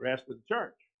or the rest of the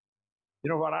church. You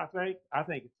know what I think? I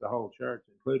think it's the whole church,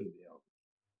 including the elders.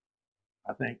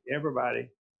 I think everybody,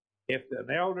 if an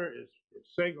elder is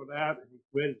singled out and he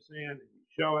committed sin and you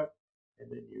show it, and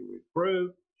then you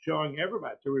reprove, showing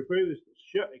everybody. To reprove is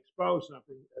to expose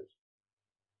something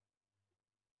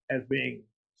as being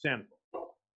sinful.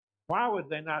 Why would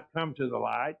they not come to the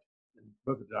light in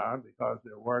the book of John? Because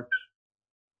their works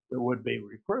that would be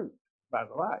reproved by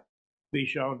the light, be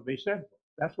shown to be sinful.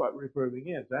 That's what reproving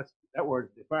is. That word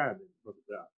is defined in the book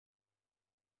of John.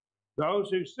 Those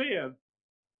who sin,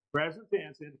 present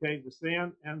tense, indicate the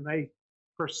sin, and they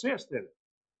persist in it.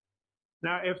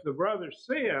 Now, if the brother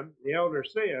sinned, the elder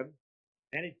sinned,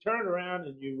 and he turned around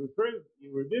and you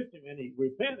rebuked him, and he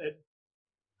repented,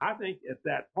 I think at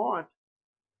that point,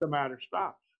 the matter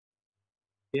stops.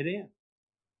 It ends.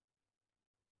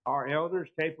 Are elders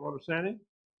capable of sinning?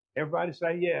 Everybody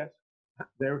say yes.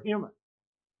 They're human.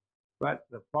 But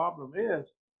the problem is,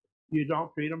 you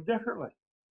don't treat them differently.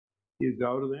 You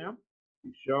go to them,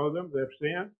 you show them their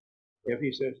sin. If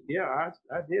he says, yeah,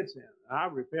 I did sin, I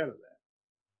repent of that.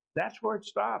 That's where it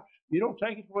stops. You don't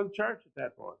take it before the church at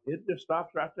that point. It just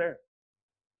stops right there.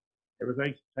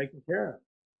 Everything's taken care of.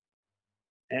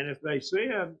 And if they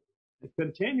sin, and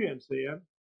continue in sin,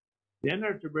 then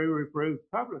they're to be reproved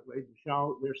publicly to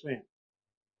show their sin.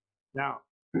 Now,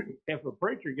 if a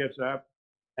preacher gets up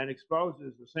and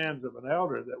exposes the sins of an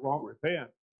elder that won't repent,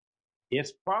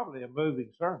 it's probably a moving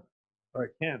sermon, or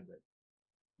it can be.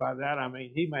 By that I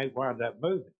mean he may wind up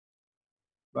moving,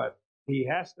 but he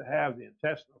has to have the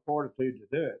intestinal fortitude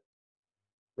to do it,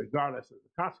 regardless of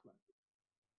the consequences.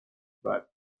 But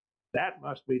that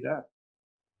must be done.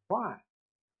 Why?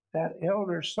 That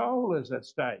elder's soul is at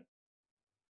stake.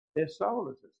 His soul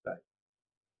is at stake.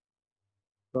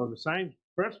 So the same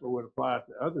principle would apply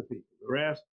to other people. The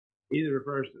rest either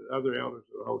refers to the other elders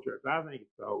or the whole church. I think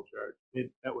it's the whole church.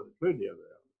 That would include the other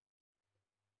elders.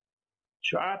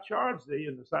 I charge thee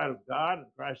in the sight of God and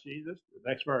Christ Jesus, the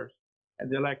next verse, and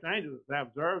the elect angels, that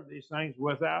observe these things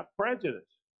without prejudice,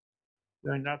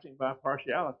 doing nothing by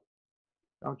partiality.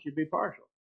 Don't you be partial.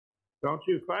 Don't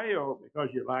you fail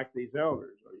because you like these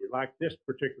elders or you like this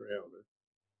particular elder.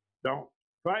 Don't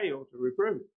fail to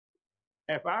reprove it.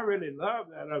 If I really love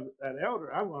that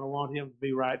elder, I'm going to want him to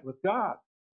be right with God.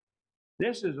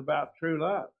 This is about true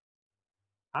love.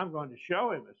 I'm going to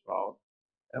show him his fault,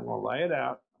 and I'm going to lay it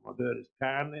out. I'm going to do it as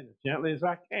kindly and as gently as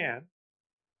I can.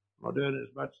 I'm going to do it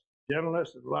as much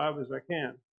gentleness and love as I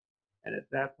can. And at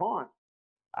that point,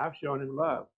 I've shown him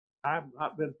love. I've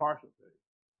not been partial to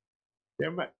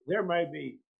him. There may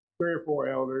be 3 or 4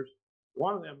 elders.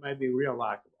 One of them may be real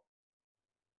likable.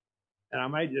 And I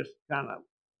may just kind of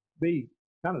be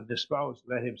disposed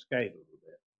to let him skate a little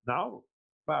bit. No,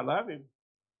 if I love him,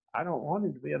 I don't want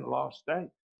him to be in a lost state.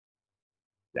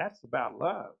 That's about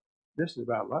love. This is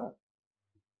about love.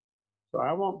 So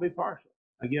I won't be partial.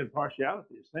 Again,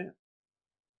 partiality is sin.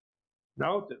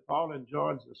 Note that Paul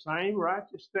enjoins the same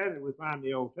righteous standard we find in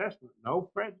the Old Testament. No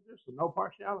prejudice and no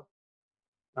partiality.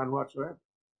 None whatsoever.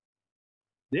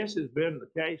 This has been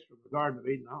the case from the Garden of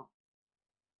Eden on.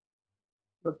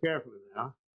 Look carefully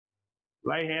now.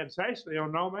 Lay hands hastily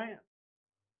on no man.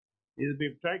 Neither be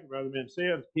partaker of other men's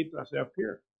sins. Keep thyself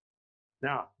pure.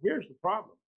 Now, here's the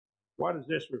problem. What is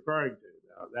this referring to?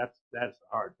 Now, that's the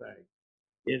hard thing.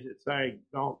 Is it saying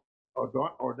don't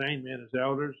ordain men as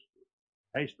elders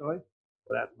hastily?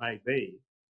 Well, that may be.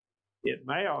 It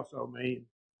may also mean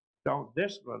don't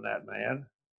discipline that man.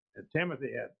 And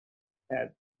Timothy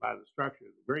had by the structure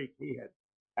of the Greek, he had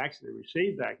actually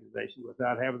received accusation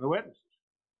without having the witnesses.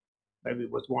 Maybe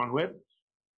it was one witness.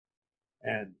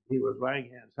 And he was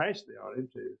laying hands hastily on him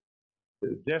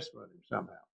to discipline him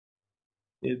somehow.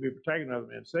 He'd be partaking of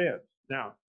other men's sins.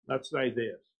 Now, let's say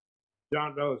this.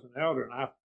 John Doe is an elder, and I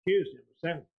accused him of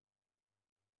sinning.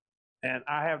 And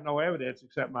I have no evidence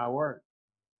except my word.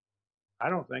 I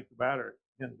don't think the matter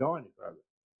can go any further.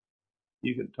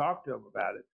 You can talk to him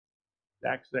about it. The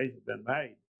accusation has been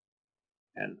made.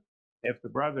 And if the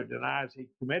brother denies he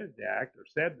committed the act or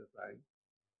said the thing,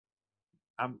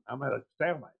 I'm at a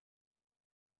stalemate.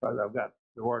 Because I've got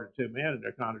the word of two men and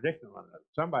they're contradicting one another.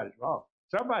 Somebody's lost.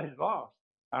 Somebody's lost.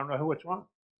 I don't know which one.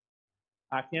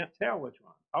 I can't tell which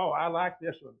one. Oh, I like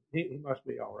this one. He must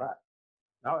be all right.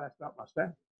 No, that's not my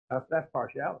standard. That's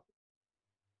partiality.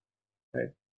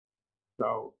 Okay?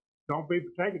 So don't be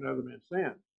partaking of other men's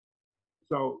sins.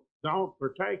 So don't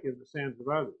partake in the sins of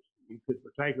others. You could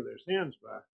partake of their sins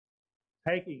by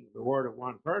taking the word of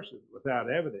one person without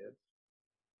evidence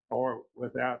or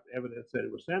without evidence that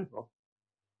it was sinful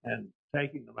and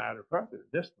taking the matter further,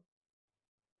 distant.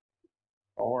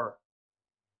 Or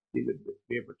you could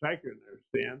be a partaker in their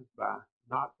sins by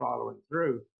not following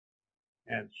through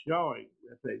and showing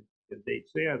that they indeed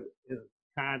sinned in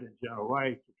a kind and gentle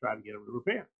way to try to get them to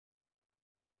repent.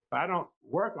 If I don't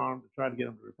work on them to try to get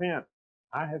them to repent,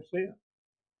 I have sinned.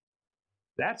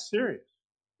 That's serious.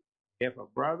 If a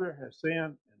brother has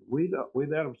sinned and we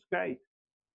let him skate,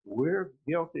 we're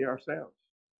guilty ourselves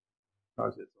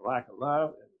because it's a lack of love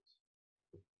and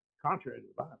it's contrary to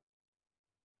the Bible.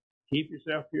 Keep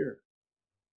yourself pure.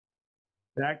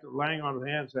 The act of laying on of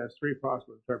hands has three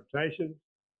possible interpretations.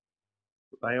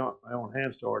 Lay on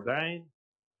hands to ordain,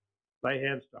 lay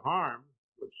hands to harm,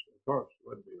 which of course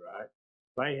wouldn't be right,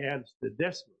 lay hands to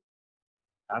discipline.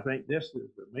 I think this is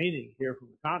the meaning here from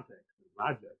the context, in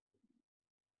my judgment.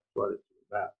 That's what it's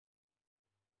about.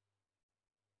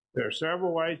 There are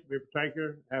several ways to be a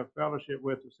partaker, have fellowship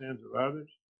with the sins of others.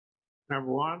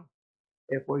 Number one,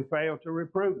 if we fail to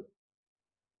reprove them.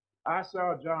 I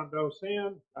saw John Doe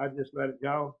sin, I just let it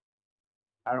go.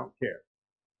 I don't care.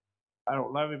 I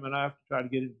don't love him enough to try to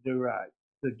get him to do right,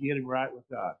 to get him right with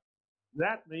God.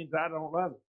 That means I don't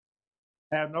love him.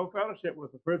 Have no fellowship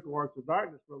with the fruitful works of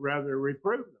darkness, but rather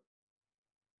reprove them.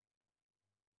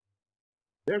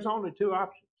 There's only two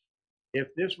options.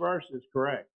 If this verse is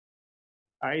correct,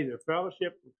 I either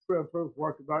fellowship with the fruitful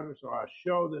works of darkness or I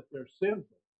show that they're sinful.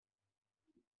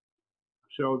 I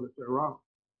show that they're wrong.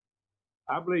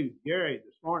 I believe Gary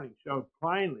this morning showed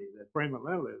plainly that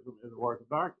premillennialism is a work of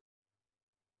darkness.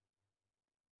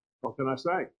 What can I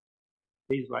say?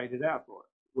 He's laid it out for us.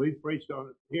 We've preached on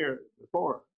it here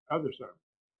before, other sermons.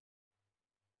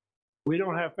 We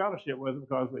don't have fellowship with them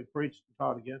because we preached and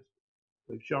taught against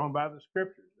it. We've shown by the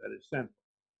scriptures that it's sinful.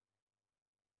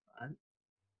 Right?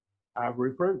 I've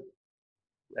reproved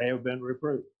it. They have been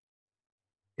reproved.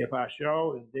 If I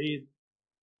show indeed,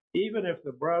 even if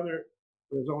the brother,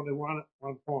 there's only one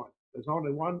point. There's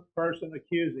only one person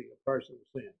accusing a person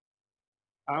of sin.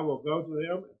 I will go to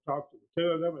them and talk to the two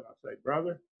of them and I'll say,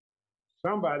 brother,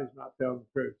 somebody's not telling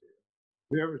the truth here.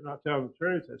 Whoever's not telling the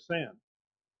truth has sinned,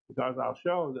 because I'll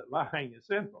show that lying is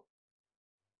sinful.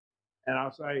 And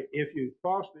I'll say, if you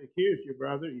falsely accuse your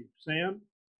brother, you've sinned.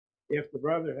 If the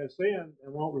brother has sinned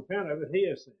and won't repent of it, he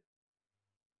has sinned.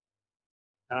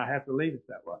 And I have to leave it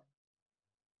that way.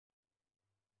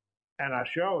 And I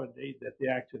show indeed that the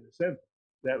action is sinful,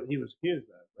 that he was accused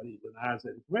of, but he denies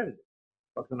that he committed it.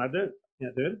 What can I do? I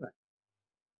can't do anything.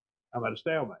 I'm at a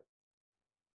stalemate.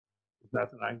 There's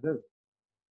nothing I can do.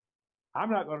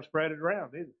 I'm not going to spread it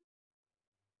around either.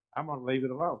 I'm going to leave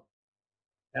it alone.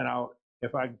 And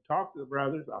if I can talk to the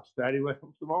brothers, I'll study with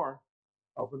them some more.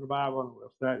 Open the Bible and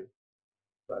we'll study.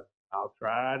 But I'll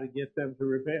try to get them to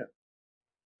repent.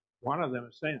 One of them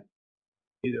is sin.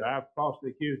 Either I've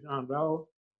falsely accused John Doe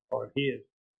or he has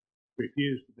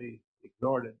refused to be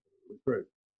exhorted to reprove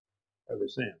of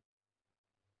his sin.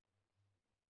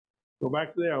 Go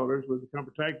back to the elders. We become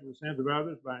partakers of the sins of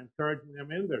others by encouraging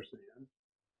them in their sins.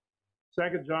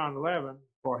 2 John 11,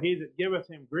 for he that giveth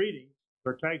him greetings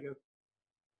partaketh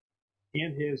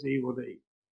in his evil deeds.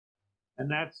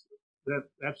 And that's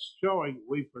showing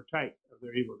we partake of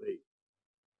their evil deeds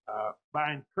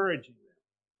by encouraging them.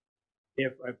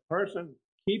 If a person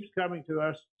keeps coming to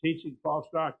us teaching false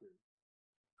doctrine,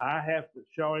 I have to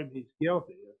show him he's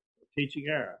guilty of teaching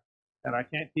error, and I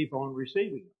can't keep on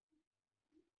receiving it.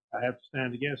 I have to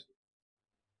stand against it.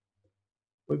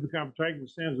 We become partakers of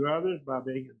the sins of others by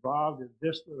being involved in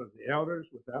discipline of the elders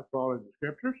without following the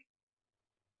scriptures.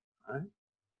 Right?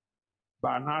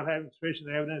 By not having sufficient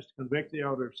evidence to convict the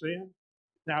elder of sin.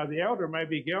 Now, the elder may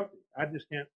be guilty. I just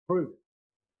can't prove it.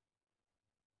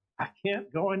 I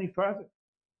can't go any further.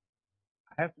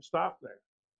 I have to stop there.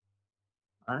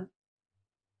 Right?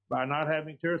 By not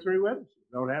having 2 or 3 witnesses.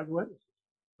 Don't have the witnesses.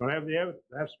 Don't have the evidence.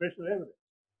 Don't have sufficient evidence.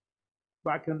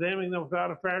 By condemning them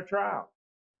without a fair trial.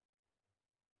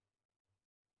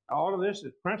 All of this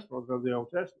is principles of the Old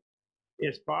Testament.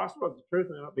 It's possible that the truth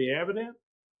may not be evident,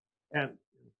 and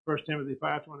in 1 Timothy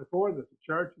 5:24, that the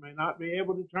church may not be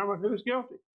able to determine who is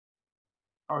guilty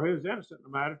or who is innocent in the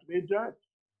matter to be judged.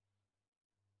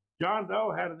 John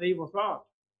Doe had an evil thought.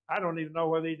 I don't even know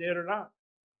whether he did or not.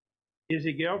 Is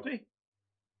he guilty?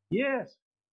 Yes.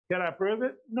 Can I prove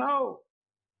it? No.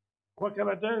 What can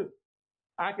I do?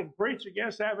 I can preach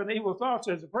against having evil thoughts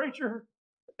as a preacher.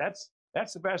 That's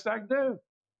the best I can do.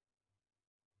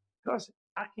 Because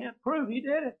I can't prove he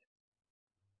did it.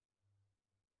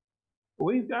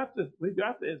 We've got to,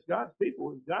 as God's people,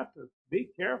 we've got to be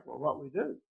careful of what we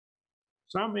do.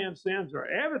 Some men's sins are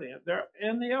evident. They're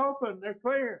in the open. They're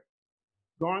clear.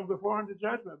 Going before into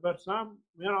judgment. But some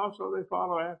men also, they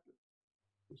follow after.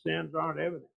 The sins aren't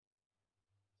evident.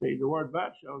 See, the word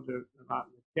but shows they're not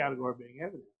in the category of being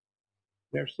evident.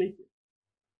 They're secret.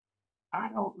 I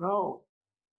don't know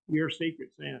your secret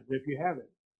sins if you have it.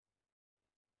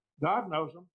 God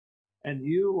knows them, and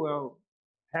you will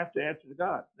have to answer to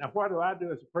God. Now, what do I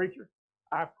do as a preacher?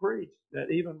 I preach that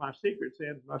even my secret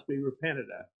sins must be repented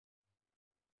of.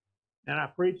 And I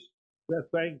preach the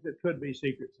things that could be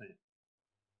secret sins.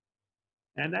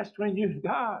 And that's between you and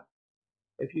God.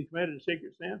 If you committed a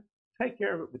secret sin, take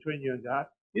care of it between you and God.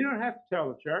 You don't have to tell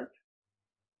the church.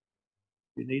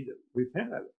 You need to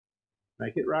repent of it.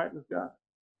 Make it right with God.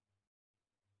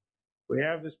 We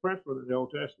have this principle in the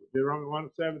Old Testament. Deuteronomy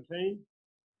 1:17.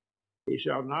 You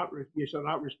shall not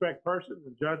respect persons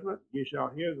in judgment. You shall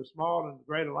hear the small and the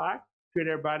great alike. Treat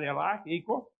everybody alike,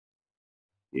 equal.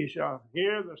 You shall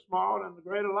hear the small and the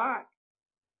great alike.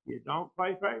 You don't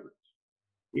play favorites.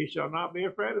 You shall not be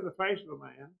afraid of the face of a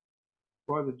man,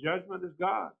 for the judgment is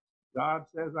God. God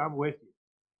says, I'm with you.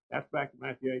 That's back in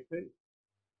Matthew 18.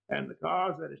 And the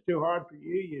cause that is too hard for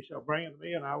you, you shall bring it to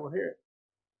me, and I will hear it.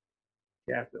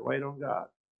 You have to wait on God.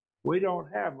 We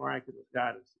don't have miraculous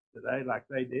guidance today like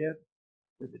they did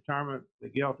to determine the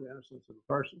guilt or innocence of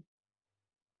a person.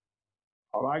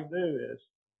 All I can do is,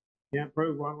 can't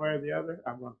prove one way or the other,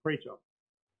 I'm going to preach on it.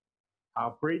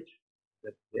 I'll preach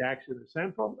that the action is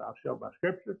sinful. I'll show by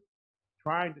Scripture,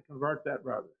 trying to convert that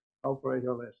brother. Hopefully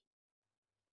he'll listen.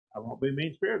 I won't be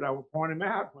mean-spirited. I will point him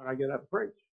out when I get up and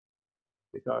preach,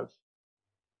 because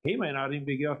he may not even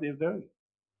be guilty of doing it.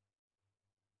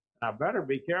 And I better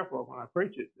be careful when I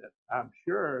preach it that I'm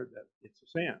sure that it's a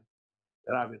sin,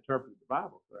 that I've interpreted the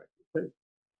Bible correctly too.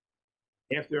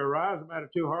 If there arise a matter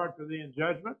too hard for thee in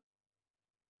judgment,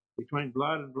 between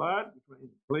blood and blood, between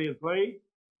plea and plea,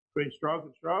 between stroke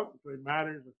and stroke, between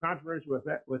matters of controversy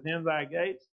within thy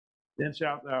gates, then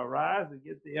shalt thou arise and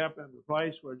get thee up into the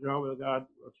place where Jehovah God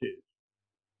will choose.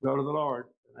 Go to the Lord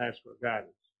and ask for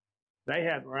guidance. They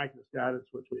had miraculous guidance,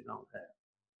 which we don't have.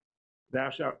 Thou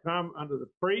shalt come unto the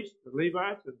priests, the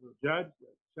Levites, and the judge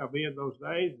that shall be in those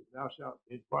days, and thou shalt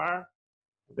inquire,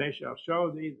 and they shall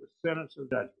show thee the sentence of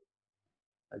judgment.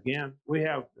 Again, we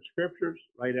have the scriptures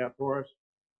laid out for us.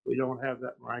 We don't have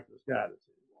that miraculous guidance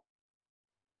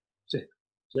anymore.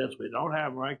 Since we don't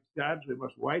have miraculous guidance, we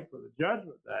must wait for the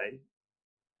judgment day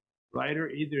later,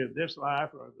 either in this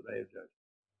life or on the day of judgment.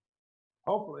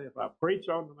 Hopefully, if I preach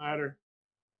on the matter,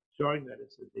 showing that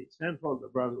it's indeed sinful, the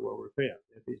brother will repent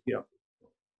if he's guilty.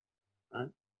 Right?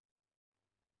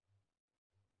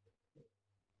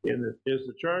 Is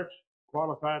the church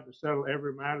qualified to settle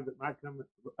every matter that might come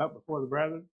up before the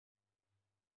brethren?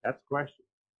 That's the question.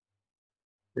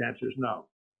 The answer is no.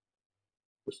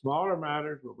 The smaller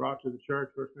matters were brought to the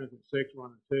church, 1 Corinthians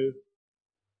 6:1-2,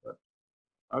 but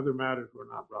other matters were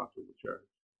not brought to the church.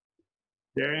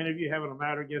 Dare any of you having a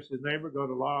matter against his neighbor go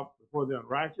to law before the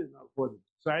unrighteous, not before the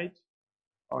saints?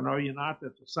 Or know ye not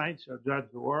that the saints shall judge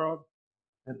the world?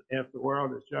 And if the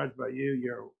world is judged by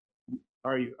you,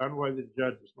 are you unworthy to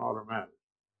judge the smaller matters?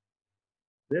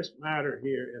 This matter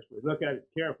here, as we look at it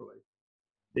carefully,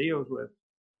 deals with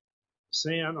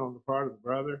sin on the part of the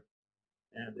brother,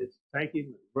 and it's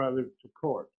taking the brother to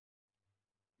court.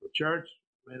 The church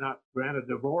may not grant a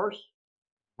divorce.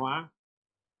 Why?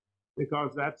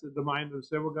 Because that's the domain of the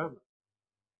civil government.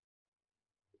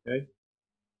 Okay?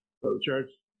 So the church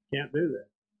can't do that.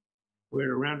 We're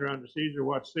to render unto Caesar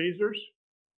what's Caesar's,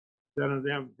 then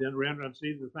render unto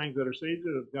Caesar the things that are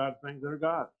Caesar's, and God the things that are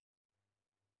God's.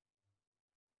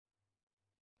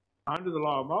 Under the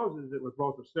law of Moses, it was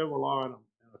both a civil law and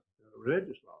a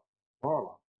religious law, moral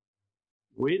law.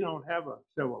 We don't have a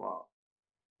civil law.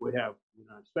 We have the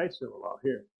United States civil law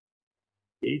here.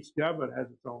 Each government has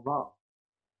its own law.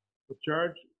 The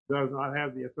church does not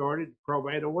have the authority to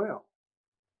probate a will.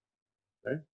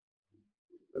 Okay?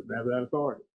 Doesn't have that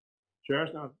authority. The church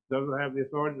doesn't have the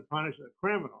authority to punish a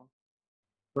criminal.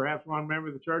 Perhaps one member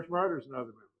of the church murders another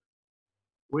member.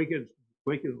 We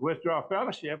can withdraw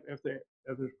fellowship if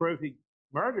there's proof he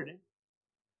murdered him.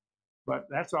 But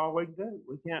that's all we can do.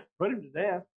 We can't put him to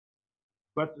death,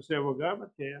 but the civil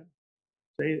government can.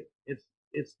 See,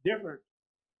 it's different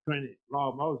between the law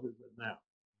of Moses and now.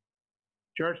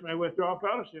 Church may withdraw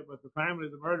fellowship, but the family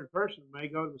of the murdered person may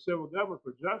go to the civil government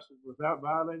for justice without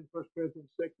violating 1 Corinthians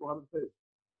 6, 1 and 2.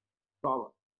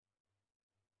 Follow.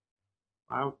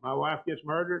 My wife gets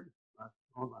murdered,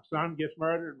 my son gets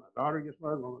murdered, my daughter gets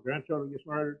murdered, one of my grandchildren gets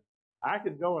murdered. I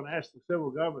can go and ask the civil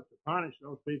government to punish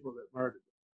those people that murdered them.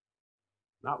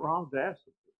 Not wrong to ask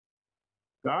them.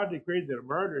 God decreed that a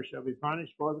murderer shall be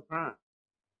punished for the crime.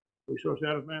 Whoso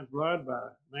sheddeth man's blood, by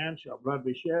man shall blood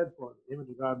be shed, for the image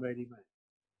of God made he man.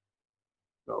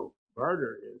 So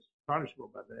murder is punishable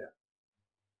by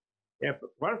death.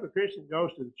 What if a Christian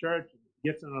goes to the church and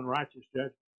gets an unrighteous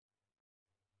judgment?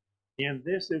 In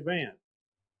this event,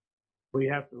 we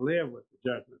have to live with the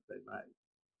judgment they made.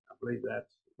 I believe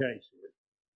that's the case here.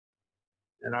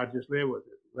 And I just live with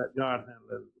it. Let God handle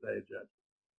it in the day of judgment.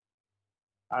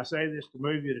 I say this to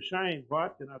move you to shame.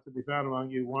 What? Cannot there be found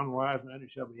among you one wise man who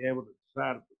shall be able to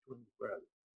decide between the brethren?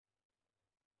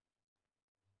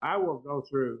 I will go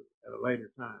through at a later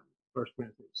time, 1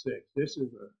 Corinthians 6. This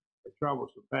is a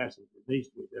troublesome passage that needs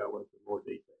to be dealt with in more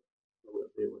detail. So we'll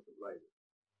deal with it later.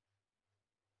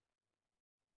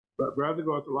 But brother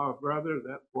goeth the law of brother,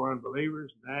 that for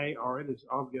unbelievers, nay, or it is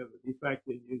altogether the defect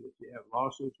in you that you have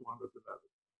lawsuits one with another.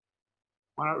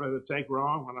 Why not rather take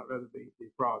wrong? Why not rather be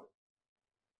defrauded?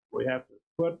 We have to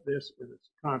put this in its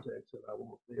context, and I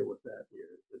won't deal with that here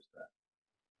at this time.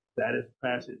 That is a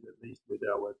passage that needs to be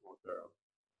dealt with more thoroughly.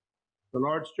 The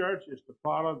Lord's church is to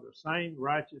follow the same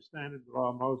righteous standard the law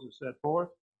of Moses set forth.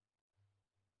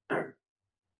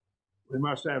 We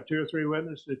must have 2 or 3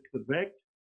 witnesses to convict.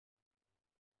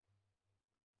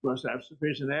 We must have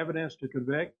sufficient evidence to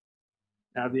convict.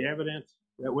 Now, the evidence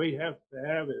that we have to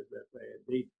have is that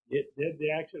they did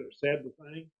the action or said the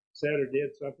thing, said or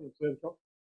did something sinful.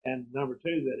 And number 2,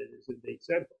 that it is indeed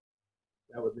sinful.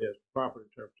 That would be a proper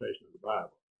interpretation of the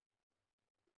Bible.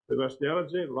 We must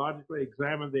diligently and logically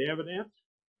examine the evidence.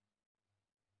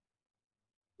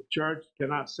 The church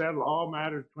cannot settle all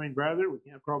matters between brethren. We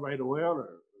can't probate a will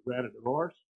or grant a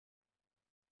divorce.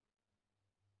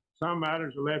 Some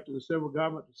matters are left to the civil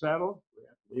government to settle. We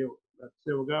have to deal with let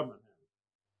the civil government handle.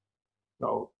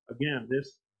 So again,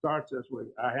 this starts us with,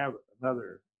 I have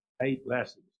another 8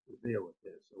 lessons to deal with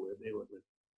this. So we'll deal with it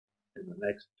in the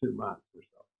next 2 months or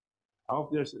so. I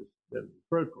hope this has been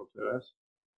fruitful to us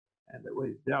and that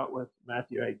we've dealt with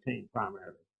Matthew 18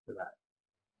 primarily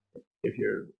tonight. If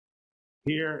you're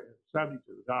here subject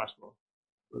to the gospel,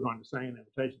 we're going to sing an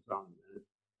invitation song in a minute.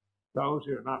 Those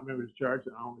who are not members of the church,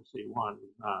 and I only see one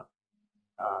who's not,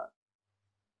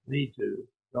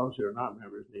 those who are not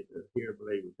members need to hear,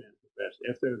 believe, repent, confess,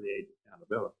 if they're the age of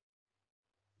accountability.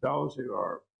 Those who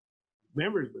are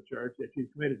members of the church, if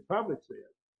you've committed public sin,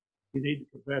 you need to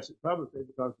confess it publicly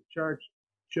because the church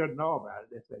should know about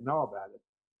it. If they know about it,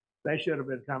 they should have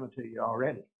been coming to you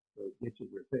already to get you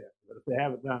to repent. But if they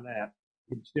haven't done that,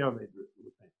 you still need to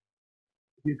repent.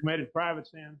 If you committed private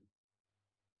sin,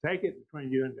 take it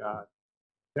between you and God.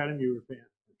 Tell him you repent,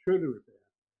 and truly repent,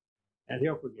 and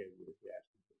he'll forgive you if you ask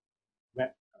him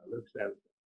to. Luke 7. If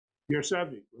you're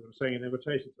subject, we're going to sing an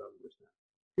invitation song this time.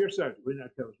 If you're subject, we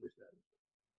not tell us we study.